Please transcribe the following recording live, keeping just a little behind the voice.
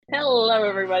Hello,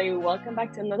 everybody. Welcome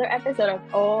back to another episode of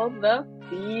All the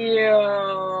Field.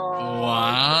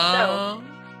 Wow.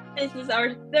 This is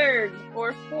our third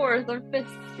or fourth or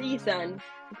fifth season.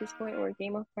 At this point, we're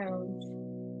Game of Thrones.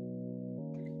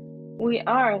 We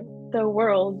are the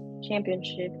World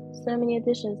Championship. So many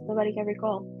editions, nobody can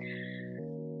recall.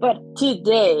 But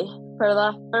today, for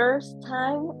the first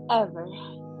time ever,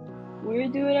 we're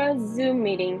doing a Zoom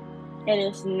meeting, and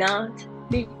it's not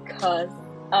because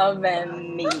of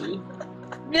me.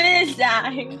 This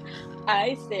time,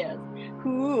 I said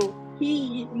who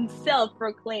he himself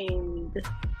proclaimed,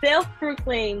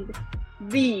 self-proclaimed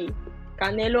the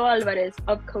Canelo Alvarez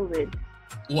of COVID.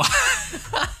 Wow.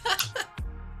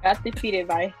 Got defeated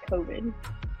by COVID.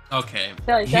 Okay,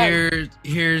 So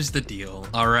here's the deal.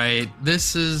 All right,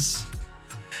 this is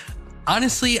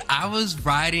honestly, I was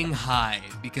riding high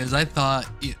because I thought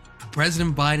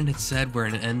President Biden had said we're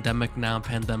in an endemic now,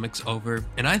 pandemic's over,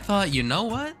 and I thought, you know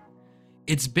what?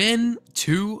 It's been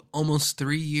almost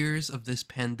 3 years of this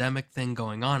pandemic thing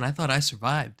going on. I thought I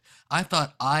survived. I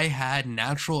thought I had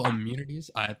natural immunities.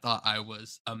 I thought I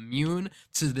was immune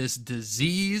to this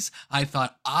disease. I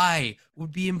thought I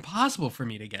would be impossible for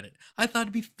me to get it. I thought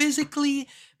it'd be physically,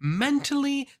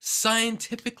 mentally,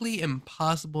 scientifically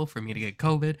impossible for me to get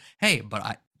COVID. Hey,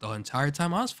 but the entire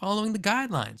time I was following the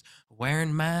guidelines,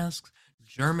 wearing masks,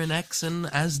 German Xing,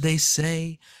 as they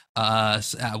say.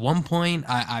 At one point,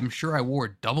 I'm sure I wore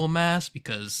a double mask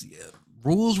because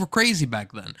rules were crazy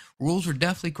back then. Rules were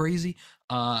definitely crazy.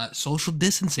 Social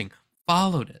distancing,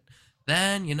 followed it.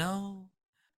 Then,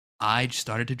 I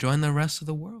started to join the rest of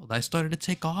the world. I started to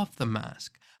take off the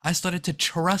mask. I started to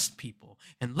trust people.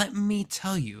 And let me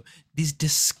tell you, these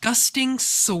disgusting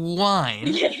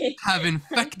swine have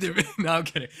infected me. No, I'm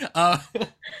kidding.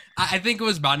 I think it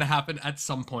was bound to happen at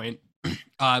some point.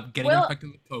 Getting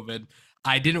infected with COVID.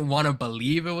 I didn't want to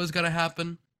believe it was going to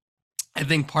happen. I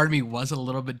think part of me was a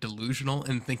little bit delusional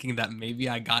in thinking that maybe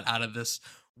I got out of this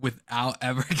without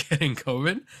ever getting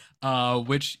COVID,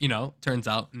 which, turns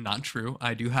out not true.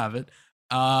 I do have it.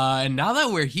 And now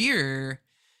that we're here,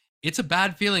 it's a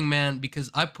bad feeling, man,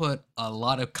 because I put a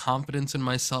lot of confidence in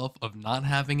myself of not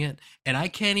having it, and I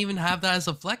can't even have that as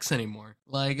a flex anymore.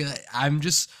 Like, I'm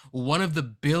just one of the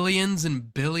billions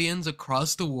and billions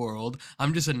across the world.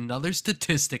 I'm just another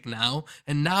statistic now,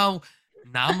 and now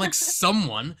I'm like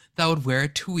someone that would wear a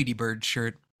Tweety Bird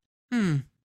shirt.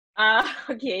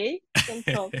 Okay. Don't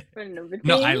talk for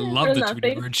No, I nothing, love for the Tweety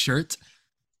nothing. Bird shirt.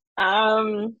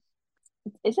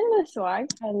 Isn't this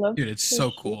swag? I love Dude, it's this so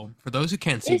shit. cool. For those who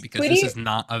can't see, Is because this Tweety is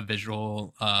not a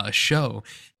visual show,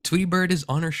 Tweety Bird is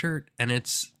on her shirt, and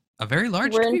it's a very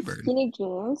large wearing Tweety Bird. skinny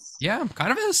jeans? Yeah,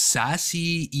 kind of a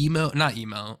sassy not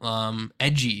emo,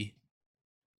 edgy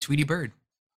Tweety Bird.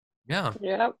 Yeah.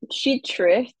 Yeah. She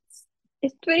thrifts.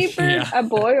 Is Tweety Bird Yeah. a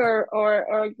boy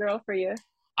or a girl for you?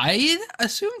 I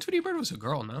assumed Tweety Bird was a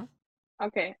girl, no?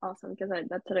 Okay, awesome, because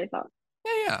that's what I thought.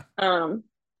 Yeah.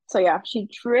 So yeah, she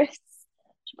drifts.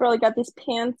 She probably got these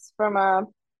pants from a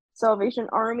Salvation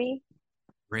Army.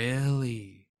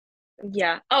 Really?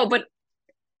 Yeah. Oh, but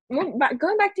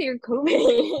going back to your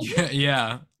COVID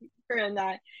Yeah. and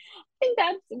that, I think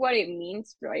that's what it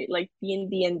means, right? Like being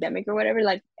the endemic or whatever.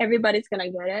 Like everybody's gonna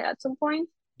get it at some point.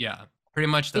 Yeah. Pretty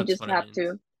much You that's just what it have means.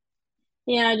 to.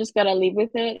 Yeah, I just gotta live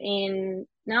with it. And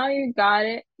now you got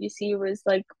it. You see, it was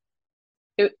like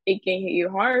it can hit you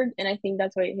hard, and I think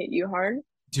that's why it hit you hard.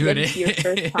 Dude, That it's your first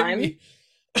it hit time. me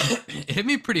it hit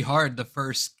me pretty hard the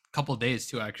first couple days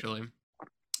too, actually.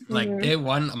 Like Mm-hmm. day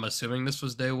one, I'm assuming this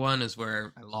was day one, is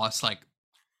where I lost like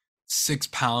 6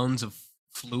 pounds of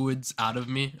fluids out of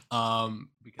me.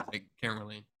 Because I can't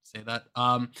really say that.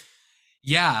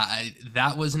 Yeah,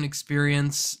 that was an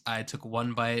experience. I took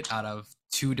one bite out of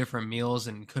two different meals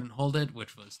and couldn't hold it,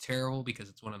 which was terrible because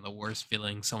it's one of the worst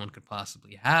feelings someone could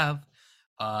possibly have.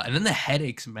 And then the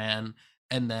headaches, man,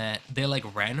 and that they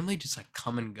like randomly just like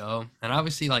come and go. And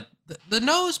obviously, like the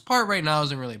nose part right now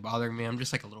isn't really bothering me. I'm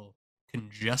just like a little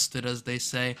congested, as they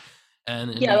say,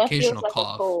 and an Yeah, that feels occasional like a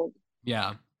cough. cold.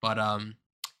 Yeah, but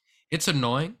it's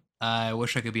annoying. I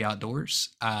wish I could be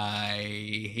outdoors. I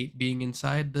hate being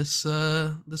inside this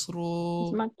As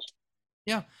little, much.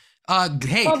 yeah.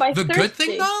 Hey, Well, by the good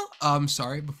thing Thursday. though,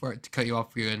 sorry, before to cut you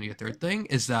off for you and your third thing,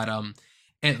 is that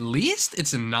at least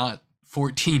it's not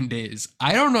 14 days.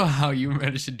 I don't know how you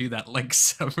managed to do that like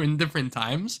 7 different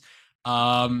times.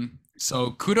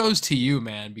 So kudos to you,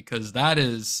 man, because that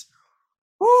is,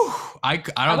 whew, I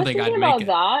I don't was think thinking I'd make about it.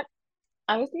 that.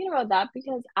 I was thinking about that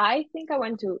because I think I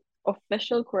went to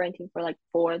official quarantine for like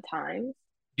 4 times.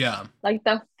 Yeah. Like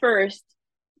the first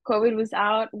COVID was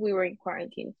out, we were in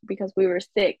quarantine because we were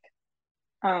sick,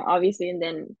 obviously, and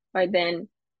then by then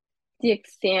the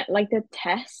exam, like the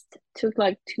test took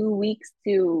like 2 weeks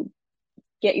to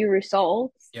get your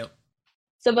results. Yep.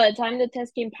 So by the time the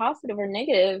test came positive or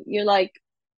negative, you're like,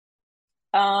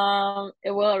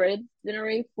 it will already been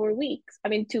already 4 weeks. I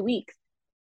mean 2 weeks.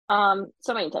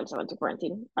 So many times I went to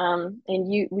quarantine. And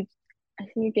I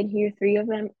think you can hear three of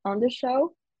them on the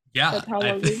show. Yeah, That's how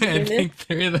I, long we've been I doing this. think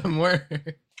three of them were.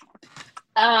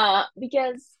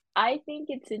 Because I think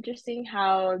it's interesting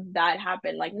how that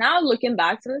happened. Like now looking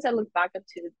back, sometimes I look back up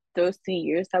to those 2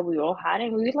 years that we all had,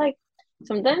 and we like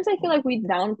sometimes I feel like we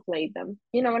downplayed them.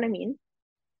 You know what I mean?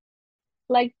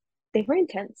 Like they were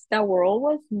intense. That world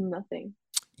was nothing.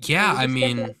 And Yeah, we I just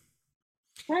kept mean, like,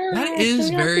 that so is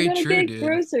we have to very go to true, get dude.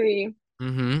 grocery.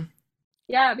 Mm-hmm.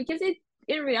 Yeah, because it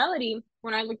in reality,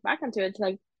 when I look back onto it, it's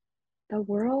like the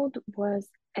world was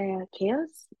chaos.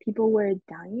 People were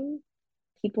dying.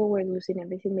 People were losing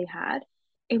everything they had,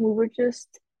 and we were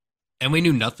just And we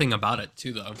knew nothing about it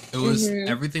too, though. It was mm-hmm.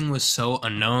 everything was so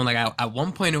unknown. Like at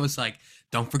one point, it was like,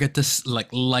 don't forget to like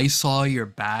Lysol your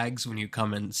bags when you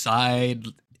come inside.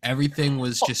 Everything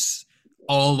was Oh, just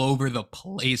all over the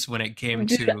place when it came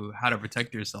dude, to how to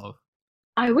protect yourself.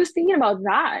 I was thinking about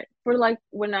that for like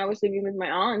when I was living with my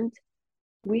aunt.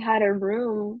 We had a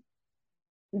room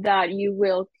that you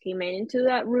will came into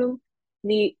that room,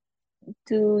 the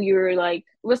do your like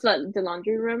what's that the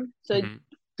laundry room. So Mhm.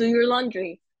 do your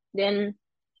laundry, then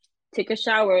take a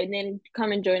shower, and then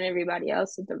come and join everybody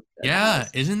else at the Yeah,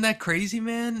 house. isn't that crazy,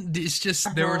 man? It's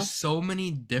just there were Uh-huh. so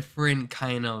many different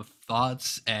kind of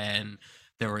thoughts, and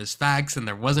there was facts and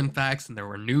there wasn't facts and there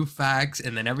were new facts,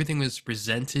 and then everything was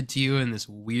presented to you in this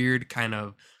weird kind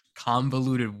of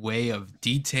convoluted way of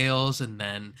details, and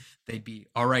then they'd be,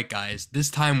 all right, guys, this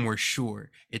time we're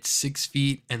sure it's 6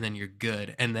 feet and then you're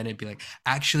good. And then it'd be like,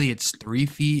 actually it's 3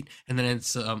 feet, and then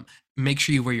it's make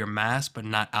sure you wear your mask but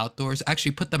not outdoors.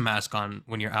 Actually put the mask on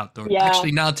when you're outdoors. Yeah.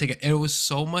 Actually now take it. It was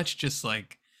so much just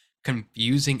like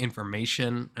confusing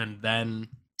information. And then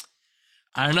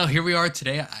I don't know, here we are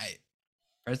today. I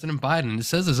President Biden, it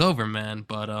says it's over, man,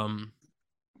 but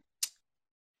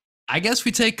I guess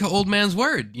we take old man's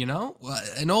word, you know?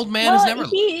 An old man is Well, never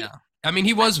yeah. I mean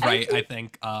he was I right, I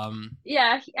think, think.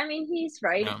 yeah, I mean, he's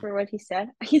right Yeah. for what he said.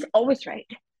 He's always right.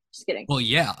 Just kidding. Well,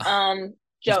 yeah.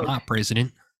 He's Joke. not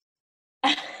president.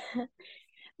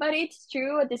 But it's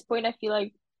true at this point. I feel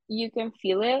like you can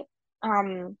feel it.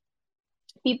 Um,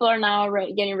 People are now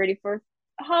getting ready for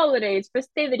holidays,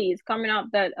 festivities coming up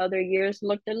that other years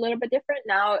looked a little bit different.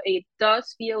 Now it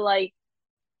does feel like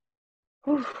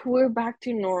whew, we're back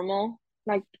to normal.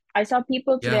 Like I saw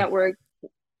people today Yeah. at work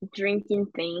drinking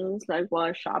things like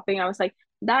while shopping. I was like,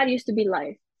 that used to be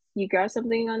life. You grab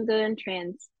something on the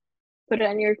entrance, put it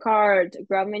on your card,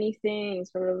 grab many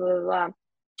things, blah blah blah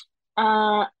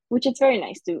blah. Which is very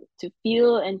nice to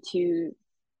feel and to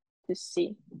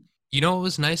see. You know what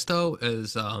was nice though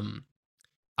is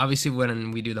obviously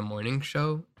when we do the morning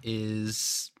show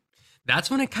is that's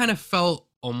when it kind of felt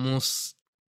almost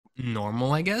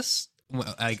normal, I guess.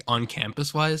 Like on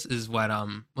campus wise is what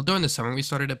well during the summer we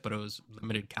started it, but it was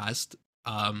limited cast.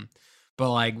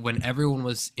 But like when everyone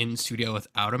was in studio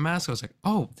without a mask, I was like,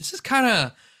 oh, this is kind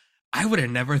of I would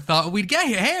have never thought we'd get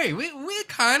here. Hey, we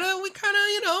kind of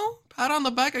pat on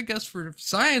the back, I guess, for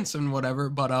science and whatever.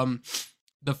 But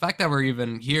the fact that we're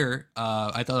even here,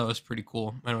 I thought that was pretty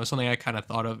cool, and it was something I kind of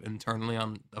thought of internally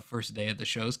on the first day of the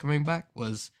shows coming back.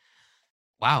 Was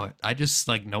wow, I just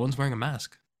like no one's wearing a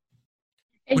mask,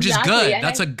 which is Exactly, good. and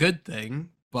That's a good thing.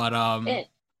 But it,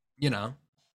 you know,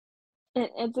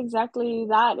 it's exactly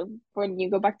that when you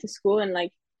go back to school and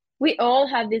like we all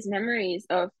have these memories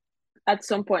of at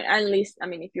some point, at least I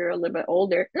mean if you're a little bit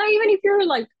older, not even if you're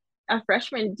like a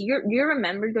freshman, do you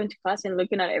remember going to class and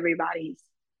looking at everybody's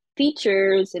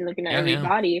features and looking at yeah, yeah.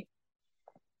 everybody?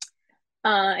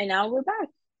 And now we're back.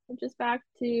 We're just back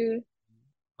to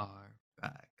Are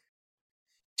back,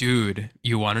 dude.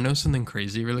 You want to know something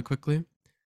crazy, really quickly?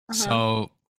 uh-huh.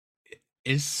 So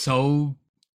it's so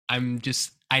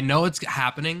I know it's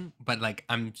happening, but like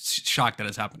I'm shocked that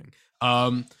it's happening.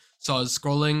 So I was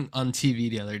scrolling on TV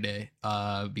the other day,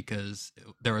 because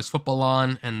there was football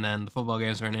on, and then the football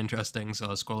games weren't interesting, so I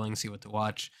was scrolling to see what to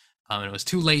watch. And it was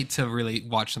too late to really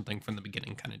watch something from the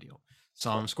beginning, kind of deal.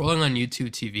 So I'm scrolling on YouTube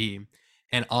TV,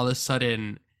 and all of a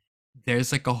sudden,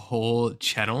 there's like a whole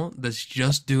channel that's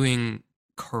just doing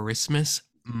Christmas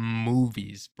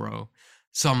movies, bro.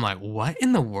 So I'm like, what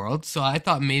in the world? So I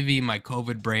thought maybe my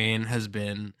COVID brain has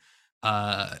been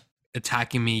uh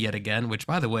attacking me yet again, which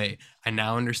by the way, I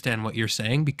now understand what you're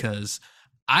saying because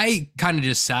I kind of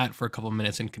just sat for a couple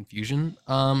minutes in confusion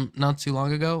not too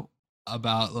long ago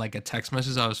about like a text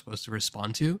message I was supposed to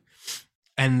respond to.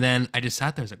 And then I just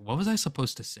sat there. I was like, what was I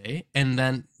supposed to say? And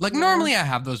then, like, Yeah. normally I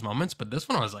have those moments, but this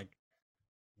one I was like,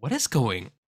 what is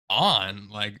going on?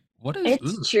 Like, what is,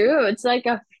 It's ugh. true. It's like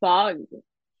a fog.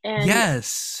 And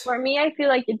Yes. for me, I feel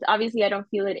like it's obviously I don't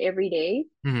feel it every day,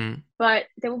 Hmm. but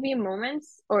there will be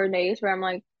moments or days where I'm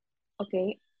like,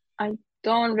 okay, I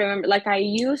don't remember. Like I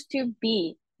used to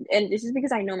be, and this is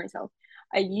because I know myself.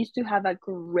 I used to have a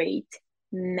great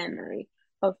memory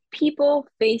of people,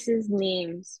 faces,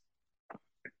 names,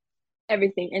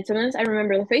 everything. And sometimes I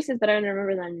remember the faces, but I don't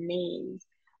remember the names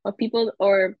of people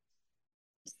or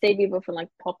say people from like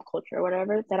pop culture or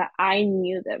whatever that I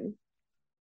knew them.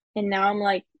 And now I'm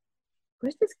like,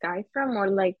 where's this guy from? Or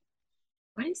like,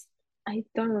 what is I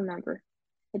don't remember.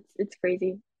 It's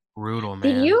crazy. Brutal,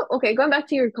 Did man. you okay, going back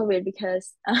to your COVID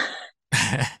because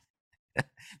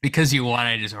Because you want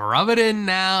to just rub it in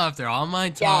now after all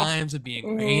my yeah. times of being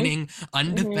Mm-hmm. reigning, Mm-hmm.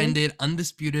 undefended,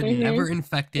 undisputed, never Mm-hmm.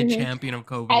 infected Mm-hmm. champion of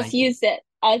COVID 19.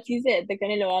 As you said, the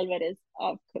Canelo Alvarez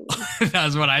of COVID.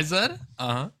 That's what I said.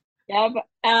 Uh huh. Yeah, but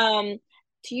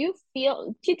do you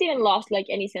didn't lost like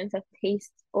any sense of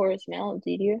taste or smell,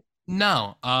 did you?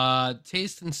 No,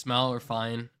 taste and smell are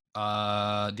fine.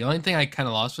 The only thing I kind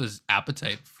of lost was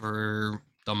appetite for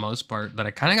the most part, that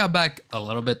I kind of got back a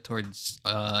little bit towards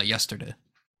yesterday.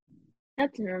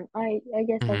 That's normal. I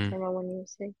guess that's Hmm. normal when you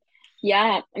say.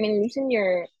 Yeah, I mean losing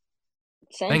your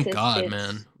Thank senses, God,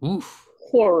 man. it's Oof.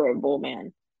 horrible,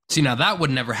 man. See, now that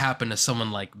would never happen to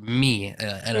someone like me,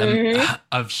 and I'm Mm-hmm.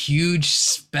 a huge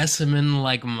specimen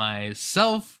like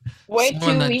myself, Wait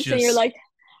someone two that weeks and you're just like,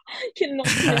 I cannot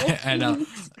smell I know. food.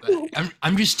 Poop.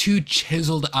 I'm just too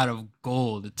chiseled out of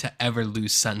gold to ever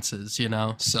lose senses, you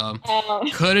know? So So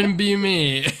couldn't be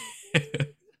me.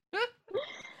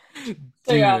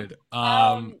 yeah. Dude.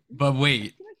 But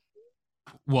wait,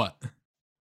 what?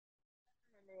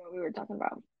 Remember what we were talking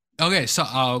about. Okay, so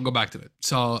I'll go back to it.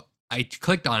 So I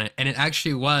clicked on it and it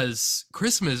actually was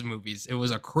Christmas movies. It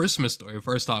was a Christmas story,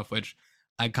 first off, which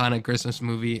iconic Christmas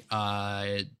movie,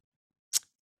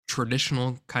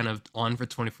 traditional kind of on for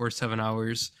 24/7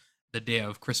 hours the day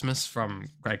of Christmas from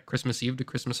like Christmas Eve to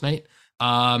Christmas night.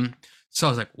 So I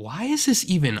was like, why is this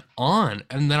even on?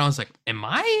 And then I was like, am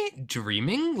I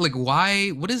dreaming? Like why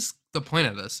what is the point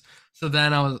of this? So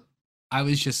then I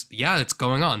was just, yeah, it's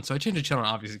going on. So I changed the channel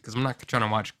obviously because I'm not trying to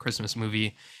watch a Christmas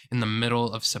movie in the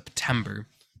middle of September.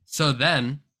 So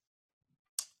then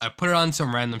I put it on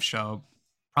some random show,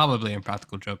 probably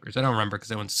Impractical Jokers. I don't remember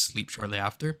because I went to sleep shortly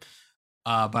after.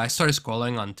 But I started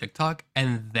scrolling on TikTok,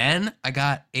 and then I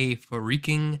got a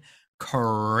freaking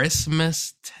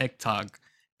Christmas TikTok,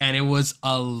 and it was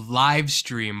a live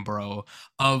stream, bro,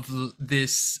 of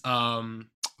this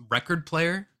record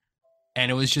player, and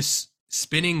it was just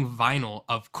spinning vinyl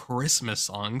of Christmas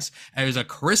songs. And there's a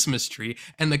Christmas tree,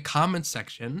 and the comment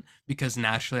section, because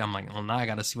naturally I'm like, well, now I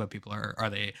gotta see what people are.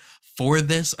 Are they for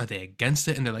this? Are they against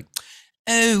it? And they're like,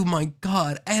 oh my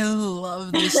God, I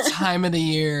love this time of the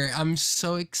year. I'm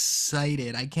so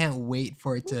excited. I can't wait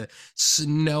for it to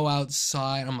snow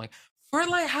outside. I'm like, for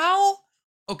like how?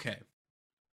 Okay.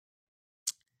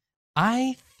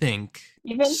 I think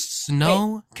Even wait,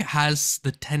 snow has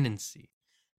the tendency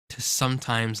to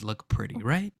sometimes look pretty,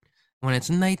 right? When it's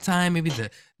nighttime, maybe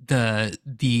the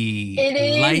it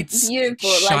is lights beautiful.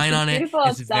 Like shine it's on it. beautiful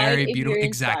It's outside very if beautiful. you're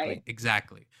Exactly, inside.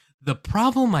 exactly. The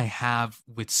problem I have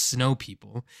with snow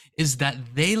people is that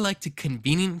they like to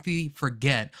conveniently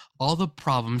forget all the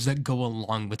problems that go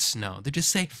along with snow. They just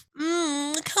say,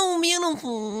 look how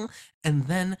beautiful. And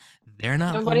then they're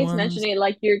not the Nobody's ones. mentioning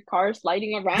like your car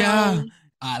sliding Yeah, around.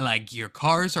 like your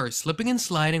cars are slipping and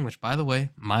sliding. Which, by the way,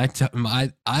 I'm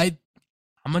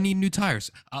gonna need new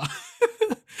tires.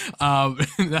 Not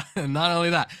only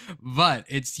that, but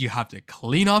it's you have to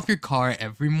clean off your car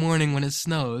every morning when it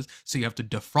snows. So you have to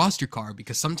defrost your car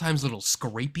because sometimes a little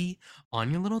scrapey on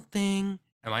your little thing.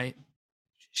 Am I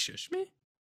shush me?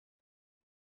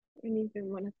 I don't even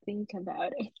want to think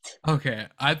about it. Okay,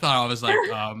 I thought I was like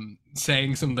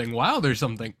saying something wild or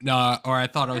something. No, or I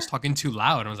thought I was talking too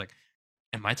loud. I was like,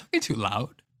 am I talking too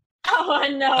loud? Oh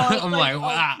no, it's I'm like, like, oh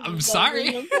wow, I'm please don't bring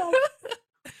sorry. us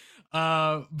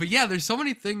up. But yeah, there's so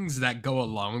many things that go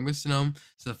along with snow.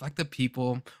 So the fact that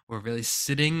people were really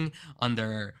sitting on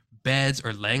their beds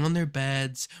or laying on their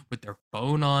beds with their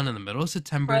phone on in the middle of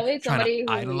September, Probably trying to somebody who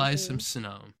lives idolize some in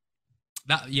snow.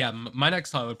 That yeah, my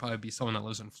next thought would probably be someone that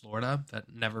lives in Florida that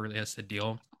never really has to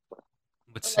deal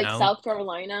with like snow. South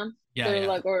Carolina. Yeah, They're yeah.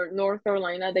 like or North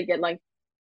Carolina, they get like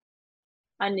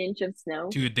an inch of snow.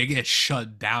 Dude, they get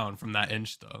shut down from that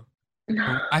inch though.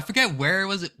 I forget where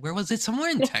was it. Where was it? Somewhere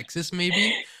in Texas,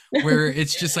 maybe, where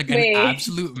it's just like an Wait.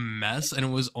 absolute mess, and it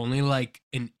was only like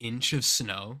an inch of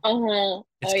snow. Uh-huh.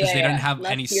 It's Oh because yeah, they didn't yeah. have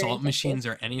Last any year in salt Texas. machines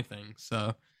or anything.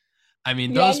 So, I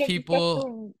mean, Yeah, those no, but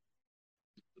people,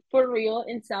 for real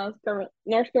in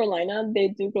North Carolina, they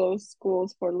do close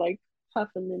schools for like half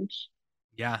an inch,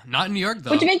 yeah, not in New York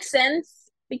which though. makes sense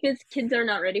because kids are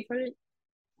not ready for it,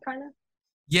 kind of.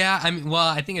 Yeah, I mean, well,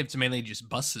 I think it's mainly just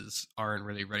buses aren't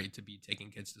really ready to be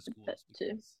taking kids to That schools too.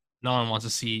 because no one wants to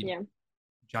see Yeah.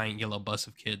 giant yellow bus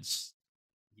of kids.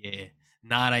 Yeah,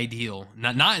 not ideal.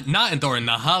 Not during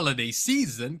the holiday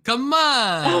season. Come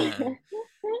on.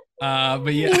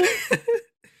 But yeah.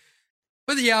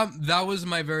 But yeah, that was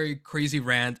my very crazy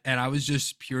rant, and I was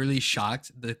just purely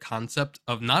shocked the concept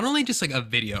of not only just like a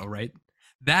video, right?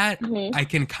 That Hmm. I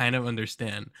can kind of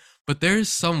understand, but there's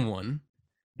someone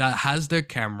that has their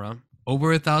camera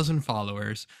over 1,000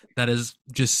 followers that has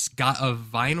just got a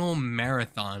vinyl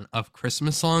marathon of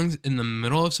Christmas songs in the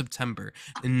middle of September,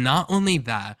 and not only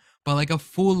that, but like a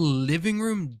full living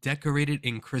room decorated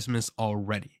in Christmas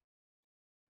already.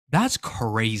 That's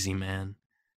crazy, man.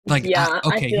 Like, Yeah,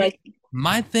 I okay, feel like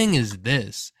my thing is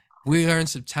this: we are in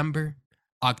September,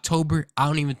 October. I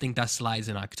don't even think that slides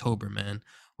in October, man.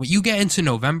 When you get into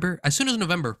November, as soon as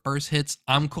November 1st hits,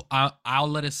 I'm cool. I'll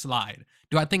let it slide.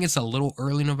 Do I think it's a little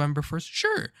early November 1st?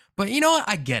 Sure, but you know what?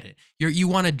 I get it. You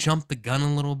want to jump the gun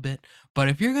a little bit, but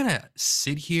if you're gonna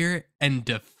sit here and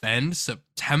defend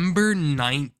September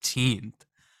 19th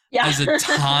yeah. as a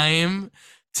time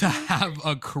to have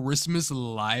a Christmas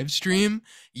live stream,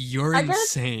 you're I gotta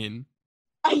insane.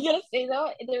 I gotta say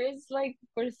though, there is like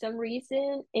for some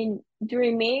reason in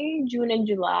during May, June, and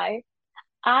July,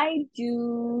 I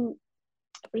do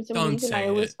for some Don't reason I say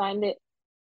always it. find it.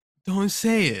 Don't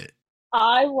say it.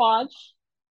 I watch.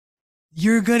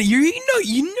 You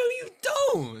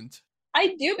don't.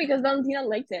 I do because Valentina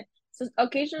likes it. So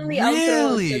occasionally I'll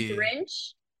throw The Really?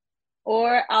 Grinch,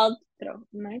 or I'll throw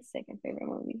my second favorite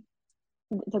movie,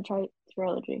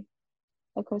 trilogy,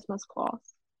 The Christmas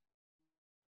Claus.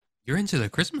 You're into the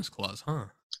Christmas claus, huh?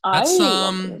 I That's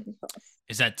love The Christmas Claus.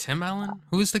 is that Tim Allen?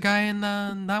 Who's the guy in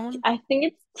that one? I think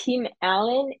it's Tim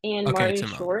Allen and Okay, Martin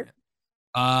Tim Allen, Short. yeah.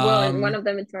 Well, and one of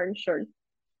them is Martin Short.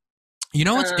 You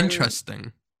know what's Um,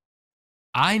 interesting?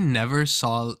 I never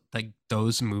saw like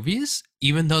those movies,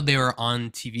 even though they were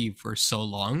on TV for so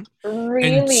long,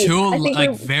 really, until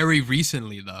like very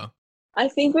recently, though. I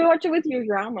think we watched it with your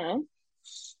grandma,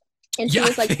 and she Yeah, I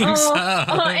was like, think "Oh,"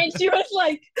 so. and she was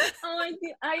like, "Oh,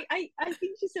 I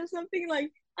think she said something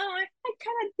like, oh, I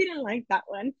kind of didn't like that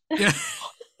one." Yeah.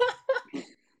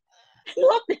 I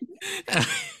love it.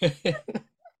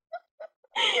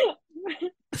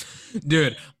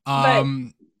 Dude, but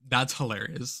that's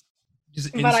hilarious.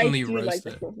 Just I instantly do like roast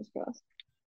the it. Christmas Claus.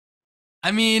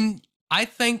 I mean, I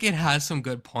think it has some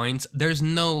good points. There's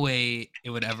no way it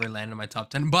would ever land in my top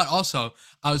 10. But also,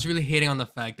 I was really hating on the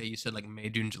fact that you said like May,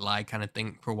 June, July kind of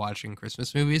thing for watching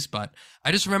Christmas movies. But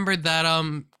I just remembered that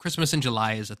Christmas in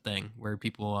July is a thing where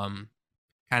people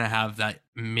kind of have that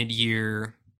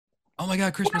mid-year, oh my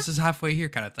god, Christmas is halfway here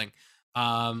kind of thing.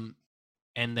 Um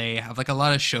and they have like a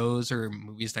lot of shows or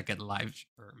movies that get live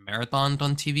or marathoned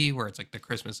on TV where it's like the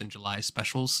Christmas in July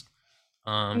specials.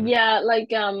 Um Yeah, like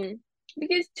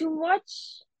because to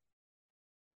watch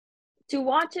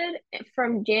it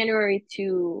from January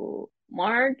to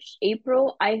March,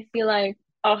 April, I feel like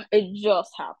oh, it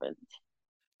just happened.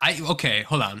 I okay,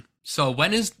 hold on. So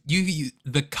when is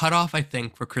the cutoff? I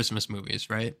think for Christmas movies,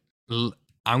 right?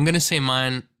 I'm gonna say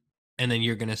mine, and then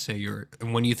you're gonna say your.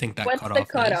 And when you think that What's the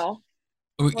cutoff is? cutoff?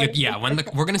 What is Yeah, when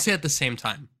we're gonna say at the same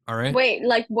time. All right. wait,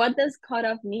 like what does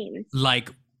cutoff mean?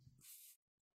 Like,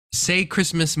 say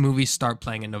Christmas movies start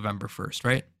playing in November 1st,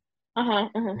 right? Uh-huh,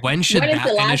 uh-huh. When When should is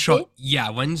the that last initial? day? Yeah,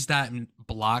 when's that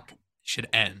block should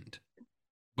end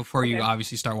before you Okay.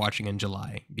 obviously start watching in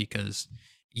July because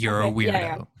you're a Okay. Yeah,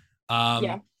 yeah. weirdo.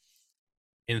 Yeah.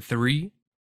 In three,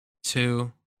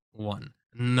 two, one.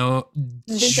 No.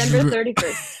 December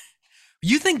 31st.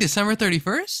 You think December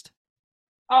 31st?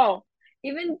 Oh,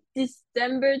 even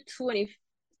December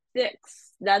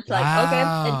 26th. That's like,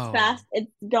 okay, it's Wow. fast,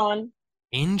 it's gone.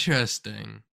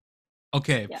 Interesting.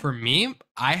 Okay, Yeah. for me,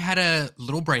 I had a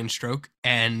little brain stroke,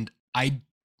 and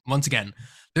once again,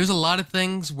 there's a lot of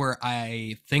things where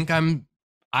I think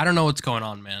I don't know what's going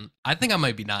on, man. I think I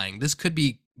might be dying. This could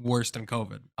be worse than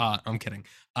COVID. I'm kidding.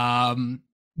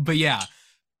 But yeah,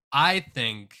 I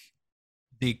think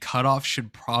the cutoff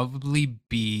should probably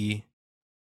be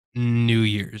New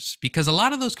Year's because a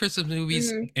lot of those Christmas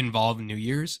movies Hmm. involve New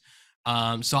Year's.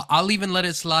 So I'll even let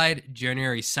it slide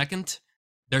January 2nd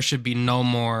there should be no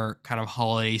more kind of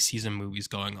holiday season movies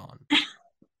going on.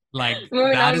 Like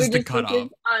Moving that on, is we the just focus cutoff.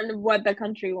 on what the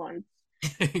country wants.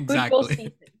 Football Exactly.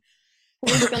 season.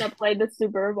 Who's gonna play the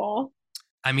Super Bowl?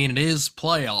 I mean, it is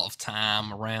playoff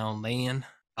time around then.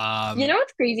 You Um, know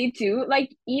what's crazy too?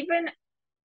 Like even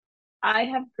I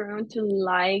have grown to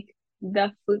like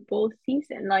the football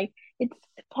season. Like it's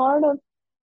part of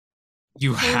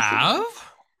you who's have?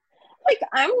 like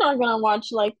I'm not gonna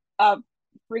watch like a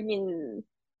freaking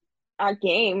a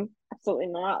game. Absolutely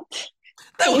not.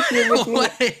 If you're with me,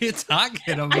 What are you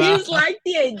talking I about? just like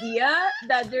the idea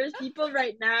that there's people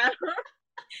right now.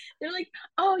 They're like,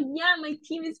 oh yeah, my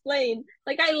team is playing.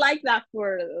 Like I like that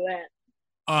for them.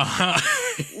 Uh,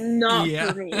 Not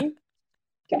yeah. for me.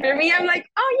 For me, I'm like,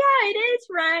 oh yeah, it is,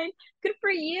 Ryan. Good for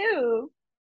you.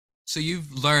 So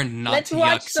you've learned not Let's to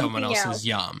watch yuck someone something else's else.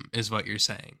 yum, is what you're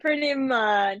saying. Pretty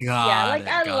much. Yeah, Got like it,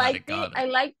 I got liked it, it. got it. I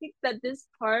liked it that this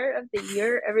part of the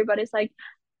year, everybody's like,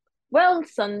 well,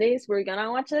 Sundays we're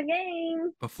gonna watch a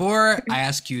game. Before I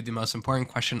ask you the most important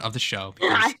question of the show,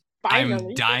 because I'm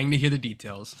Finally. dying to hear the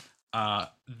details,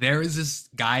 there is this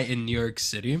guy in New York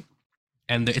City,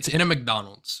 and it's in a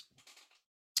McDonald's.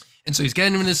 And so he's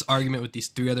getting in this argument with these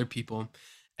three other people,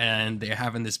 and they're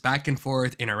having this back and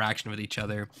forth interaction with each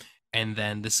other. And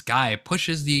then this guy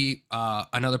pushes the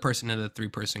another person in the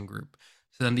three-person group.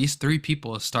 So then these three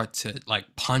people start to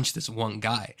like punch this one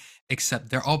guy, except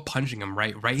they're all punching him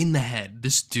right in the head.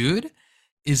 This dude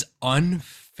is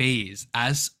unfazed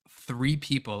as three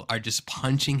people are just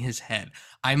punching his head.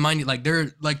 I mind you, like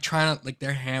they're like trying to like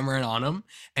they're hammering on him,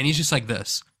 and he's just like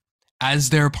this as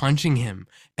they're punching him.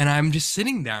 And I'm just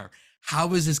sitting there.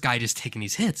 How is this guy just taking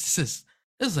these hits? This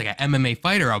is like an MMA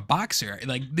fighter, a boxer.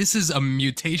 Like this is a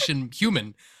mutation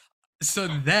human. So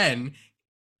then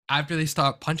after they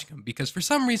stop punching him, because for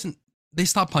some reason they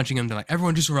stopped punching him, they're like,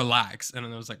 everyone just relax. And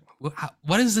I was like,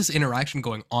 what is this interaction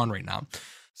going on right now?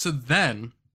 So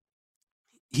then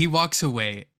he walks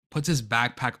away, puts his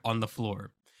backpack on the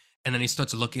floor, and then he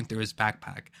starts looking through his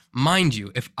backpack. Mind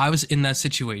you, if I was in that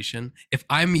situation, if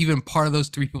I'm even part of those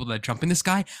three people that jump in this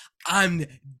guy, I'm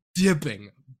dipping,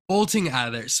 bolting out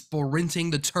of there, sprinting.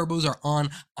 The turbos are on.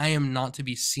 I am not to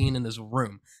be seen in this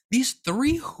room. These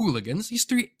three hooligans, these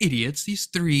three idiots, these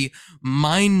three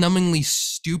mind numbingly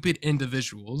stupid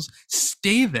individuals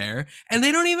stay there and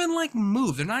they don't even like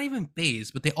move. They're not even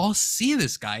phased, but they all see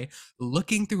this guy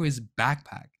looking through his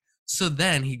backpack. So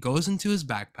then he goes into his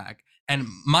backpack, and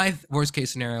my worst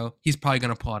case scenario, he's probably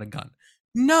gonna pull out a gun.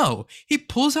 No, he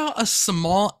pulls out a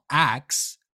small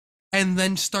axe and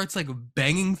then starts like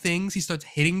banging things. He starts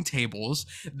hitting tables,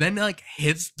 then like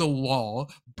hits the wall,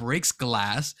 breaks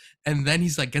glass, and then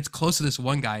he's like gets close to this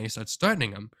one guy and he starts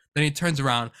threatening him. Then he turns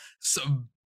around,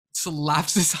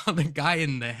 slaps this other guy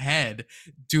in the head.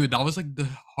 Dude, that was like the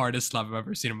hardest slap I've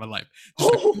ever seen in my life.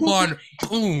 Just like one,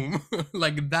 boom,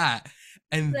 like that.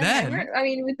 And The then hammer? I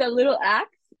mean, with the little axe?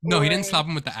 no, he Or didn't slap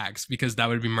him with the axe because that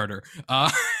would be murder.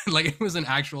 Like it was an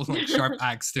actual like sharp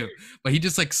axe too, but he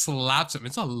just like slaps him.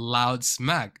 It's a loud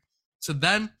smack. So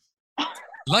then,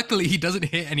 luckily, he doesn't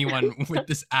hit anyone with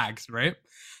this axe, right?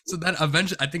 So then,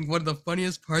 eventually, I think one of the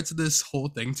funniest parts of this whole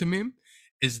thing to me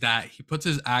is that he puts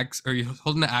his axe, or he's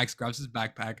holding the axe, grabs his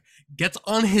backpack, gets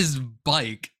on his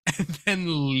bike, and then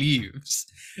leaves.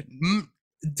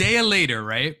 Day later,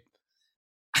 right?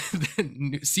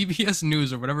 CBS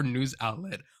News or whatever news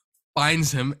outlet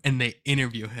finds him and they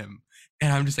interview him.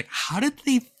 And I'm just like, how did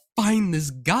they find this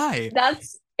guy?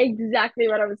 that's exactly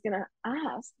what I was gonna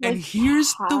ask. And Like,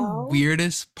 here's the how?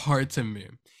 weirdest part to me.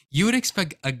 You would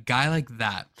expect a guy like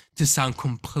that to sound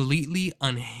completely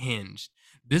unhinged.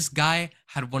 This guy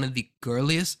had one of the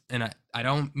girliest, and I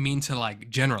don't mean to like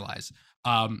generalize,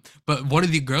 but one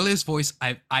of the girliest voice.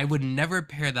 I would never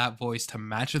pair that voice to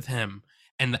match with him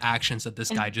and the actions that this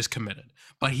guy just committed.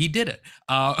 But he did it.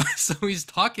 So he's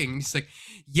talking. He's like,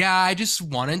 "Yeah, I just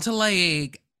wanted to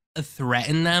like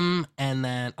threaten them," and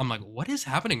then I'm like, "What is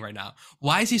happening right now?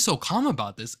 Why is he so calm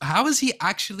about this? How is he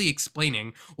actually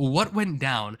explaining what went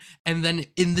down?" And then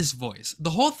in this voice, the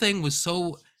whole thing was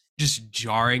so just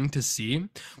jarring to see.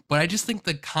 But I just think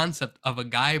the concept of a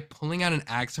guy pulling out an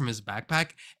axe from his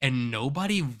backpack and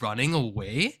nobody running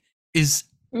away is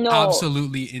No,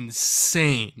 absolutely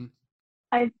insane.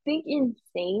 I think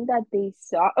insane that they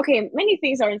saw. Okay, many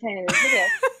things are insane in this video,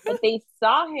 but they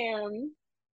saw him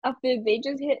after they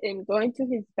just hit him going to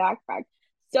his backpack.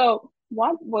 So,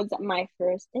 what was my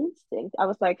first instinct? I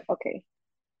was like, okay,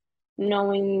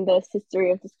 knowing the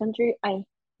history of this country, I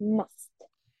must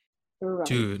run.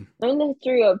 Dude, Knowing the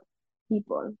history of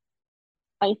people,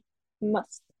 I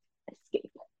must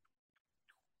escape.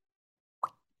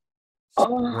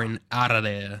 Oh, we're out of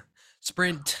there.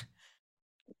 Sprint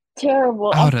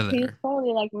Terrible. out of He's there.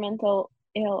 probably like mental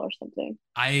ill or something.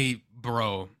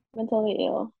 Bro, Mentally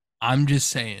ill. I'm just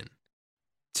saying.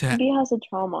 To Maybe he has a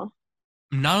trauma.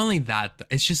 not only that,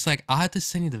 it's just like I had to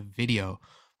send you the video,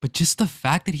 but just the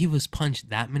fact that he was punched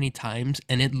that many times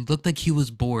and it looked like he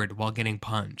was bored while getting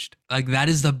punched. Like that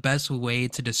is the best way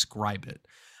to describe it.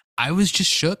 I was just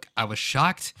shook. I was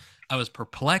shocked. I was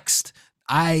perplexed.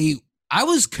 I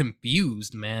was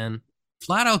confused, man.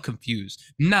 Flat out confused.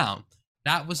 Now,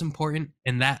 that was important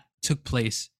and that took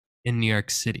place in New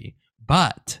York City.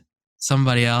 But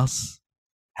somebody else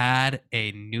had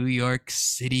a New York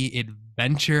City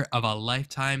adventure of a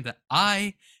lifetime that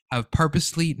I have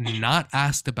purposely not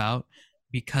asked about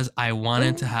because I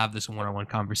wanted to have this one-on-one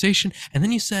conversation. And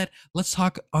then you said, "Let's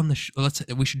talk on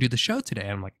the we should do the show today."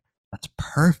 And I'm like, "That's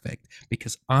perfect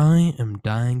because I am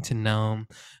dying to know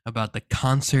about the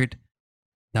concert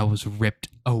that was ripped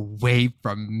away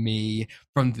from me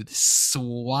from the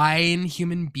swine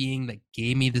human being that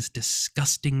gave me this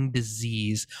disgusting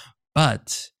disease."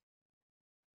 But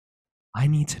I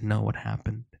need to know what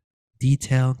happened,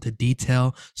 detail to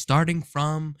detail, starting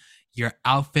from your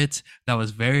outfit that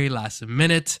was very last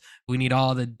minute. We need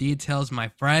all the details, my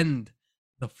friend.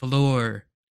 The floor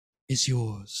is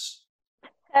yours.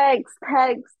 Thanks.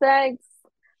 As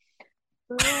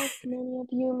many of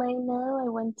you may know, I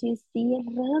went to see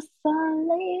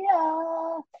Rosalia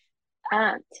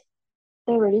at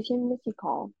the Radio Music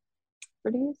Hall.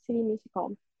 Radio City Music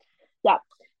Hall. Yeah.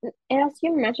 And as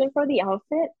you mentioned for the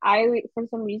outfit, I for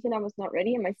some reason I was not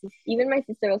ready, and even my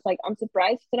sister was like, "I'm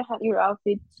surprised you didn't have your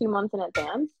outfit 2 months in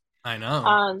advance." I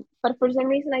know. But for some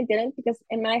reason I didn't because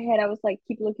in my head I was like,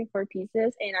 keep looking for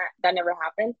pieces, and that never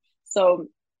happened. So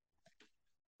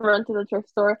run to the thrift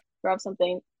store, grab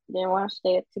something, didn't wash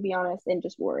it to be honest, and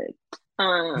just wore it.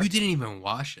 You didn't even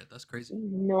wash it. That's crazy.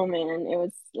 No man, it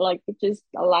was like just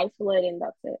a light fluid and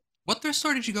that's it. What thrift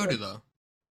store did you go to though?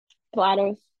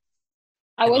 Platos.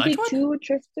 I In went to Ledgewood? two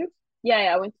thrift stores.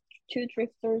 Yeah, I went to two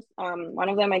thrift stores. One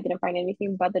of them I didn't find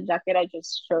anything but the jacket I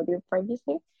just showed you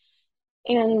previously.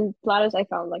 And Platos I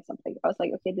found like something. I was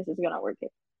like, okay, this is gonna work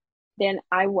it. Then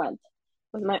I went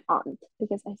with my aunt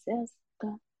because I just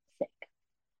got sick.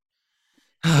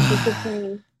 We took the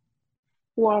train,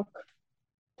 walk,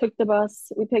 took the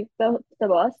bus. We picked the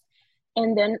bus,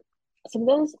 and then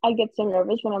sometimes I get so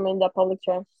nervous when I'm in the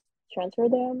transfer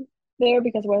there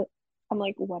because I'm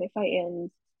like, what if I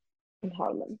end in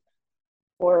Harlem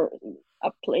or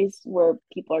a place where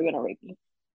people are gonna rape me,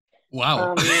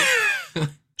 Wow.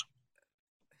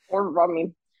 or rob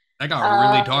me? That got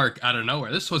really Uh, dark out of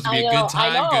nowhere. This is supposed to be a good I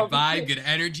time, good know. vibe, good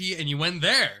energy, and you went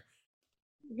there.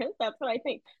 That's what I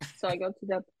think. So I go to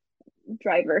the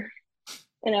driver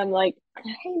and I'm like,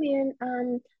 hey man,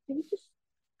 I need to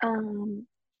um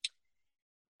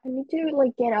I need to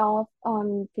like get off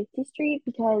on 50th Street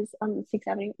because on 6th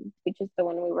Avenue, which is the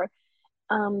one we were.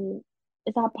 Um,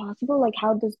 is that possible? Like,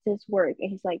 how does this work?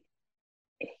 And he's like,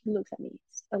 he looks at me,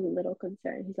 he's a little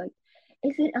concerned. He's like,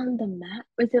 is it on the map?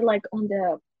 Is it like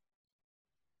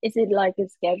a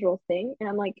scheduled thing? And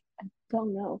I'm like, I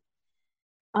don't know.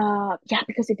 Yeah,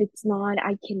 because if it's not,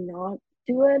 I cannot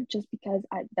do it just because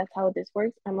that's how this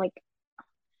works. I'm like,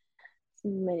 so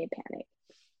many panic.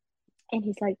 And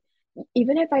he's like,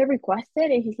 even if I request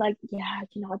it, and he's like, yeah, I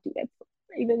cannot do it,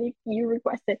 even if you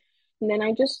request it. And then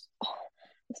I just,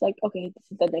 it's like, okay, this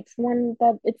is the next one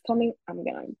that it's coming. I'm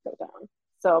gonna go down.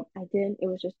 So I did. It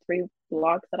was just 3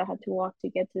 blocks that I had to walk to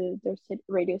get to the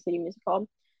Radio City Music Hall.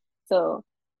 So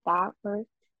that worked.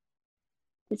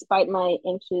 Despite my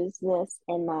anxiousness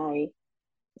and my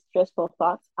stressful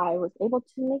thoughts, I was able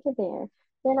to make it there.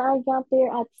 Then I got there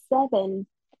at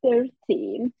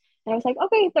 7:13. And I was like,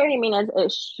 okay, 30 minutes,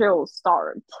 it should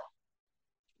start.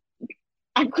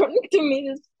 According to me,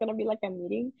 this is gonna be like a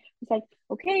meeting. It's like,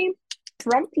 okay,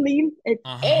 promptly, it's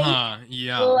 8.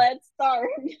 Yeah. Let's start.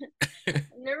 I've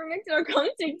never been to a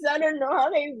concert, so I don't know how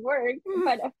they work.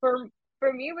 But for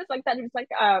me, it was like that. It was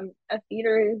like a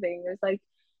theater thing. It was like,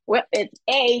 well, it's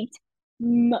 8,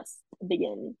 must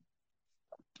begin.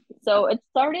 So it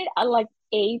started at like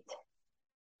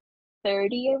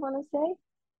 8:30, I want to say.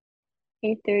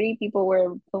 8:30, people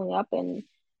were pulling up and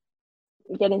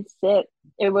getting sick.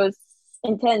 It was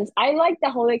intense. I liked the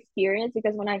whole experience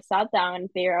because when I sat down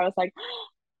there, I was like,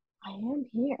 I am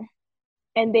here.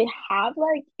 And they have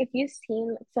like, if you've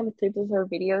seen some clips or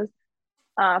videos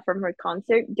from her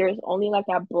concert, there's only like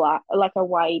a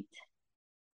white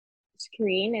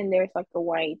screen, and there's like a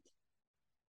white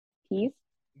piece.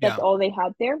 That's Yeah. all they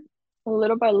had there. And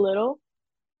little by little,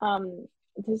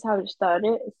 this is how it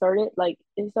started. It started like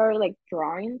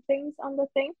drawing things on the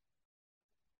thing.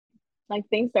 like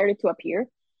things started to appear.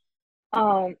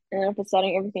 And all of a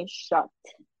sudden everything shut,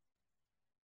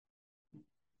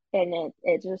 and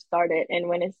it just started. And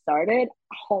when it started,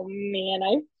 oh man,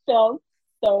 I felt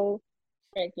so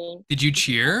freaking Did you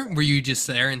cheer? awesome. Were you just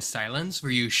there in silence? Were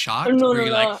you shocked? No, Were no,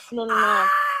 you like, no, no, no, no. ah?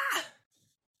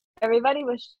 Everybody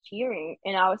was cheering,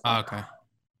 and I was Oh, like, okay.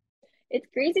 it's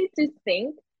crazy to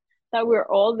think that we're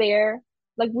all there.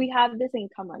 Like we have this in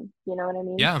common, you know what I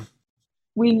mean? Yeah.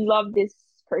 We love this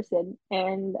person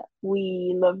and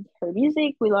we love her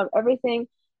music, we love everything.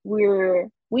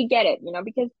 We get it, you know,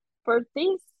 because for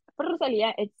things for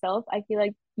Rosalia itself, I feel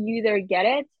like you either get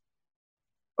it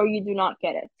or you do not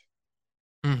get it.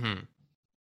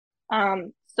 Mm-hmm.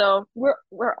 So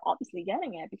we're obviously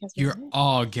getting it because we're You're in it.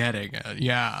 all getting it.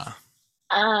 Yeah.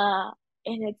 Uh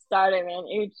and it started, man.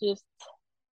 It just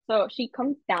so she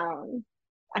comes down.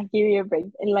 I give you a break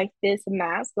in like this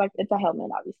mask, like it's a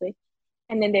helmet, obviously.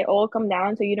 And then they all come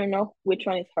down, so you don't know which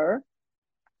one is her.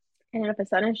 And then all of a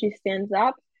sudden she stands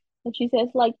up and she says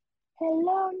like,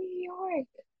 "Hello, New York."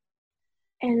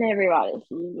 And everybody's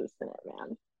listening,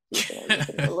 man.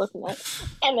 Listening.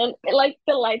 And then like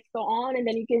the lights go on and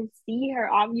then you can see her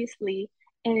obviously.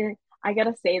 And I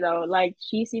gotta say though, like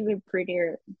she's even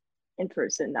prettier in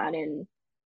person than in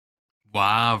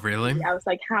Wow, TV. really? I was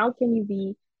like, how can you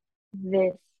be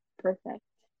this perfect?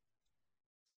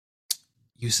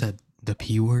 You said the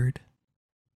P word?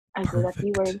 I said that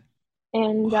P Perfect. word.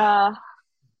 And Wow.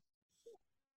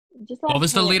 just What like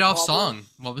was the her lead off body. song?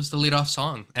 What was the lead off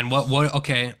song? And what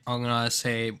okay, I'm gonna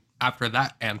say after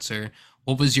that answer,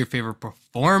 what was your favorite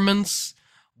performance?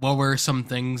 What were some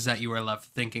things that you were left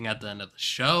thinking at the end of the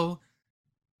show?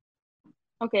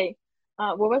 Okay.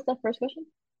 What was the first question?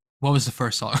 What was the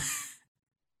first song?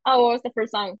 Oh, what was the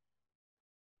first song?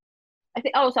 I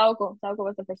think Saoko. Saoko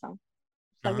was the first song.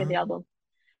 Just like in the album.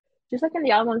 Just like in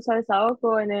the album, so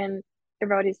Saoko, and then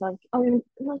everybody's like, "Oh, you're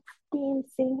like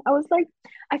dancing." I was like,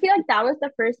 I feel like that was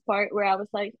the first part where I was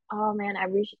like, "Oh man, I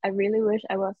really wish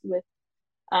I was with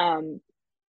um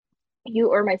you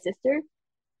or my sister."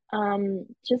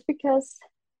 Just because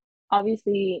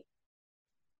obviously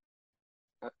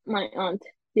my aunt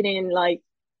didn't like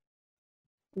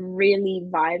really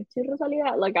vibe to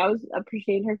Rosalia. Like I was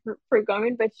appreciating her for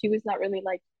going, but she was not really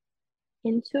like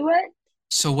into it.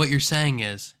 So what you're saying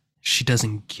is she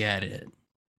doesn't get it.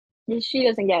 She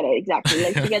doesn't get it exactly.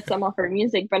 Like she gets some of her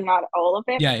music, but not all of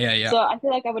it. Yeah, yeah, yeah. So I feel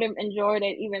like I would have enjoyed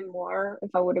it even more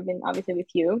if I would have been obviously with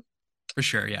you. For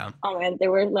sure, yeah. And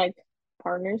there were like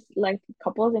partners, like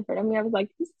couples in front of me. I was like,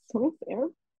 this is so fair.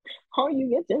 How you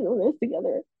get to do this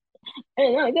together?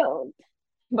 And I don't.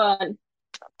 But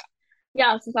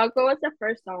yeah, so Sako was the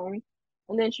first song.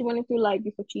 And then she went into like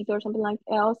Bicochito or something like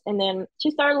else. And then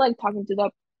she started like talking to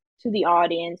the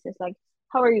audience. It's like,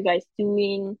 how are you guys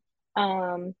doing?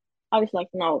 Obviously like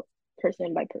no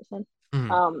person by person.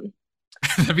 Mm. Um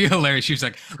That'd be hilarious. She was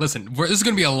like, listen, this is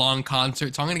gonna be a long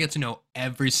concert, so I'm gonna get to know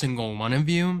every single one of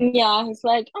you. yeah, he's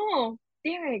like, oh,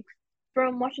 Derek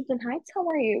from Washington Heights, how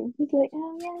are you? He's like,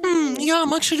 oh yeah. Yeah,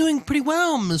 I'm actually doing pretty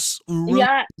well, Miss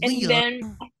Yeah, and Rosalia.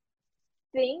 then I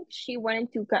think she went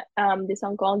into this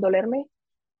song called Dolerme,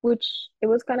 which it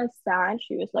was kind of sad.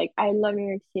 She was like, I love New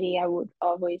York City. I would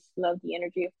always love the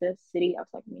energy of the city. I was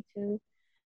like, me too.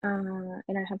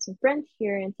 And I have some friends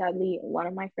here, and sadly, one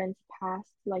of my friends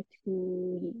passed like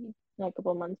a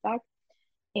couple months back.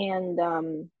 And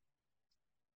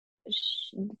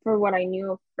for what I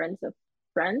knew of friends,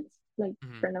 like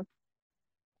Mhm. friend of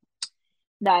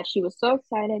that, she was so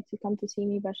excited to come to see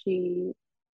me, but she,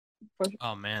 for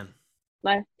Oh man.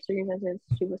 life circumstances,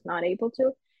 she was not able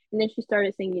to. And then she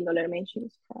started singing Dolerme, and she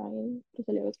was crying.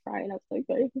 Rosalia was crying. I was like,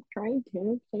 I was crying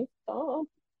too. Please stop.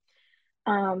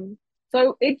 Um,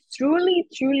 so it truly,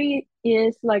 truly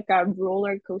is like a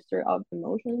roller coaster of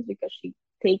emotions because she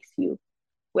takes you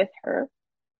with her.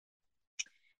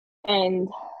 And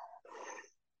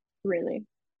really,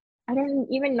 I don't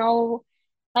even know.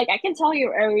 Like I can tell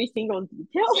you every single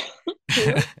detail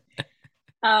too.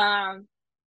 Um,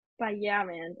 but yeah,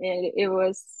 man, it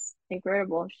was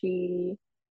incredible.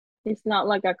 It's not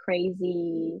like a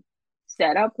crazy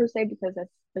setup per se because as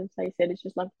I said, it's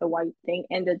just like the white thing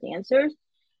and the dancers.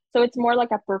 So it's more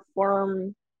like a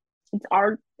perform. It's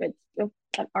art.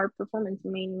 An art performance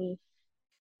mainly.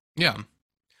 Yeah.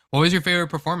 What was your favorite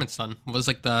performance then? What was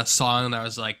like the song that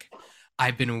was like,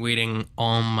 I've been waiting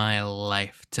all my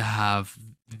life to have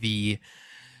the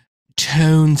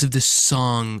tones of the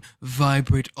song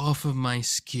vibrate off of my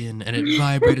skin, and it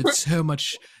vibrated so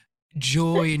much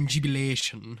joy and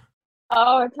jubilation.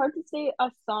 Oh, it's hard to say a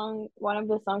song, one of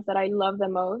the songs that I love the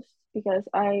most because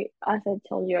as I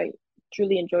told you, I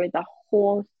truly enjoyed the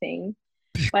whole thing.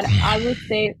 But I would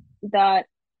say that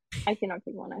I cannot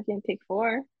pick one. I can pick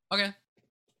four. Okay.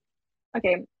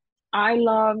 Okay. I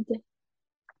loved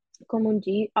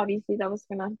Komunji. Obviously, that was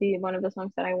gonna be one of the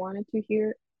songs that I wanted to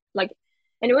hear. Like,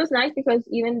 and it was nice because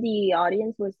even the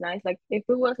audience was nice. Like, if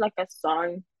it was like a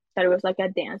song that it was like a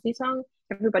dancey song,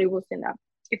 everybody will sing that.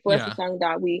 If it was a Yeah. song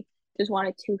that we just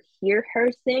wanted to hear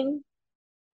her sing,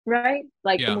 right?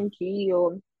 Like Yeah. Komunji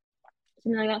or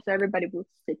something like that, so everybody would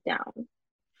sit down. Will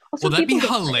Also, that be people get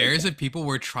tired. hilarious if people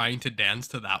were trying to dance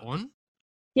to that one?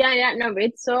 Yeah, yeah, no, but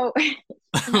it's so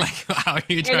Like, how are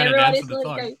you and trying to dance to everybody's the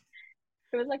song? like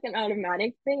it was like an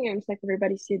automatic thing. It was like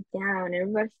everybody sit down,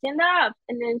 everybody stand up,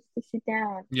 and then sit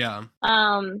down. Yeah.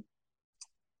 Um,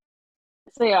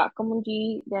 so yeah,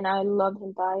 Komunji. Then I love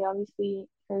Hentai. Obviously,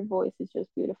 her voice is just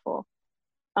beautiful.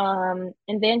 And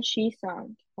then she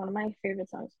sang one of my favorite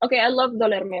songs. Okay, I love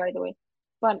Dolerme by the way,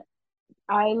 but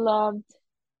I loved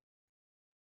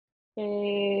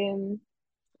what's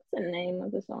the name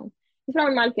of the song? It's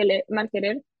from Mal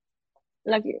Querer.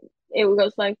 Like it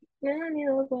goes like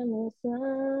 "Mañana cuando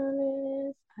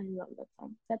sales." I love that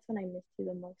song. That's when I missed you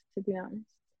the most, to be honest.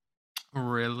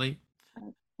 Really?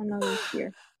 Another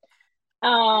year.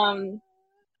 Um.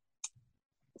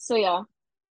 So yeah,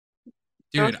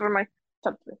 Dude, those were my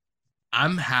top three.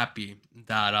 I'm happy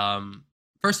that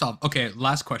first off, okay,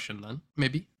 last question then.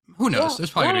 Maybe. Who knows? Yeah,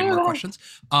 There's probably yeah, gonna be yeah. more Go ahead. questions.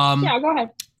 Um Yeah, go ahead.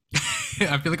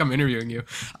 I feel like I'm interviewing you.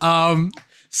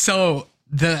 So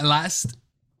the last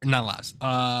not last,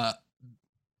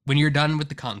 when you're done with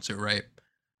the concert, right?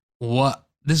 What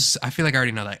this is, I feel like I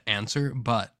already know that answer,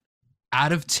 but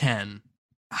out of 10,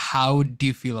 how do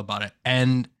you feel about it?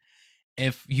 And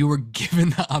if you were given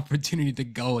the opportunity to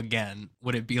go again,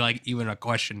 would it be like even a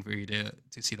question for you to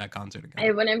see that concert again?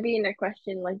 It wouldn't be in a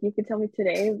question. Like you could tell me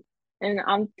today, and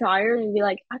I'm tired, and be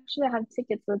like, actually, I have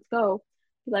tickets. Let's go.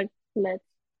 Be like, let's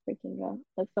freaking go.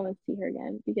 Let's go and see her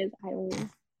again because I don't.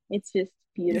 It's just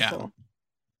Yeah. beautiful.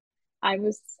 I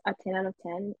was a 10 out of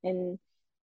 10, and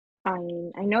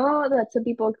I know that some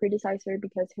people criticize her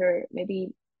because her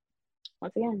maybe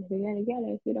once again, if you're gonna get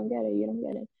it, if you don't get it, you don't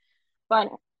get it. But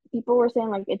people were saying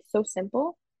like it's so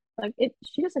simple. Like it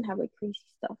she doesn't have like crazy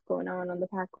stuff going on the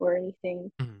pack or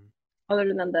anything Mhm. other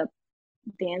than the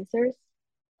dancers.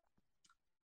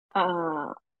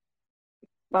 Uh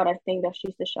but I think that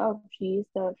she's the show. She's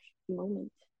the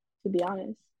moment, to be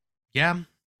honest. Yeah,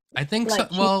 I think so. Like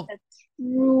she's Well, a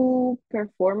true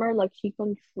performer. Like she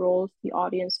controls the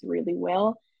audience really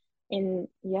well. And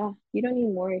yeah, you don't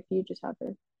need more if you just have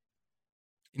her.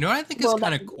 you know what I think is Well,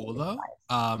 kind that's of a cool little though?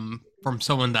 biased. From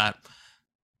someone that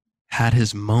had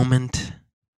his moment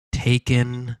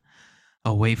taken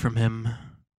away from him,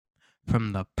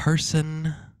 from the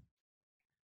person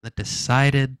that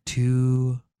decided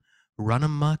to run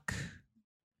amok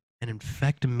and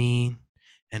infect me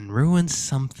and ruin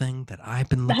something that I've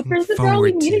been That looking person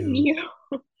probably forward needed to. you.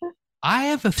 I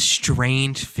have a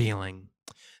strange feeling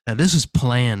that this was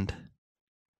planned.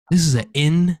 This is an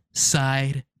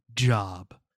inside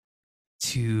job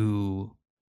to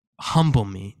humble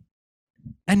me.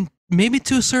 And maybe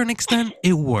to a certain extent,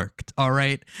 it worked. All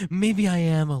right. Maybe I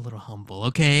am a little humble.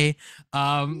 Okay.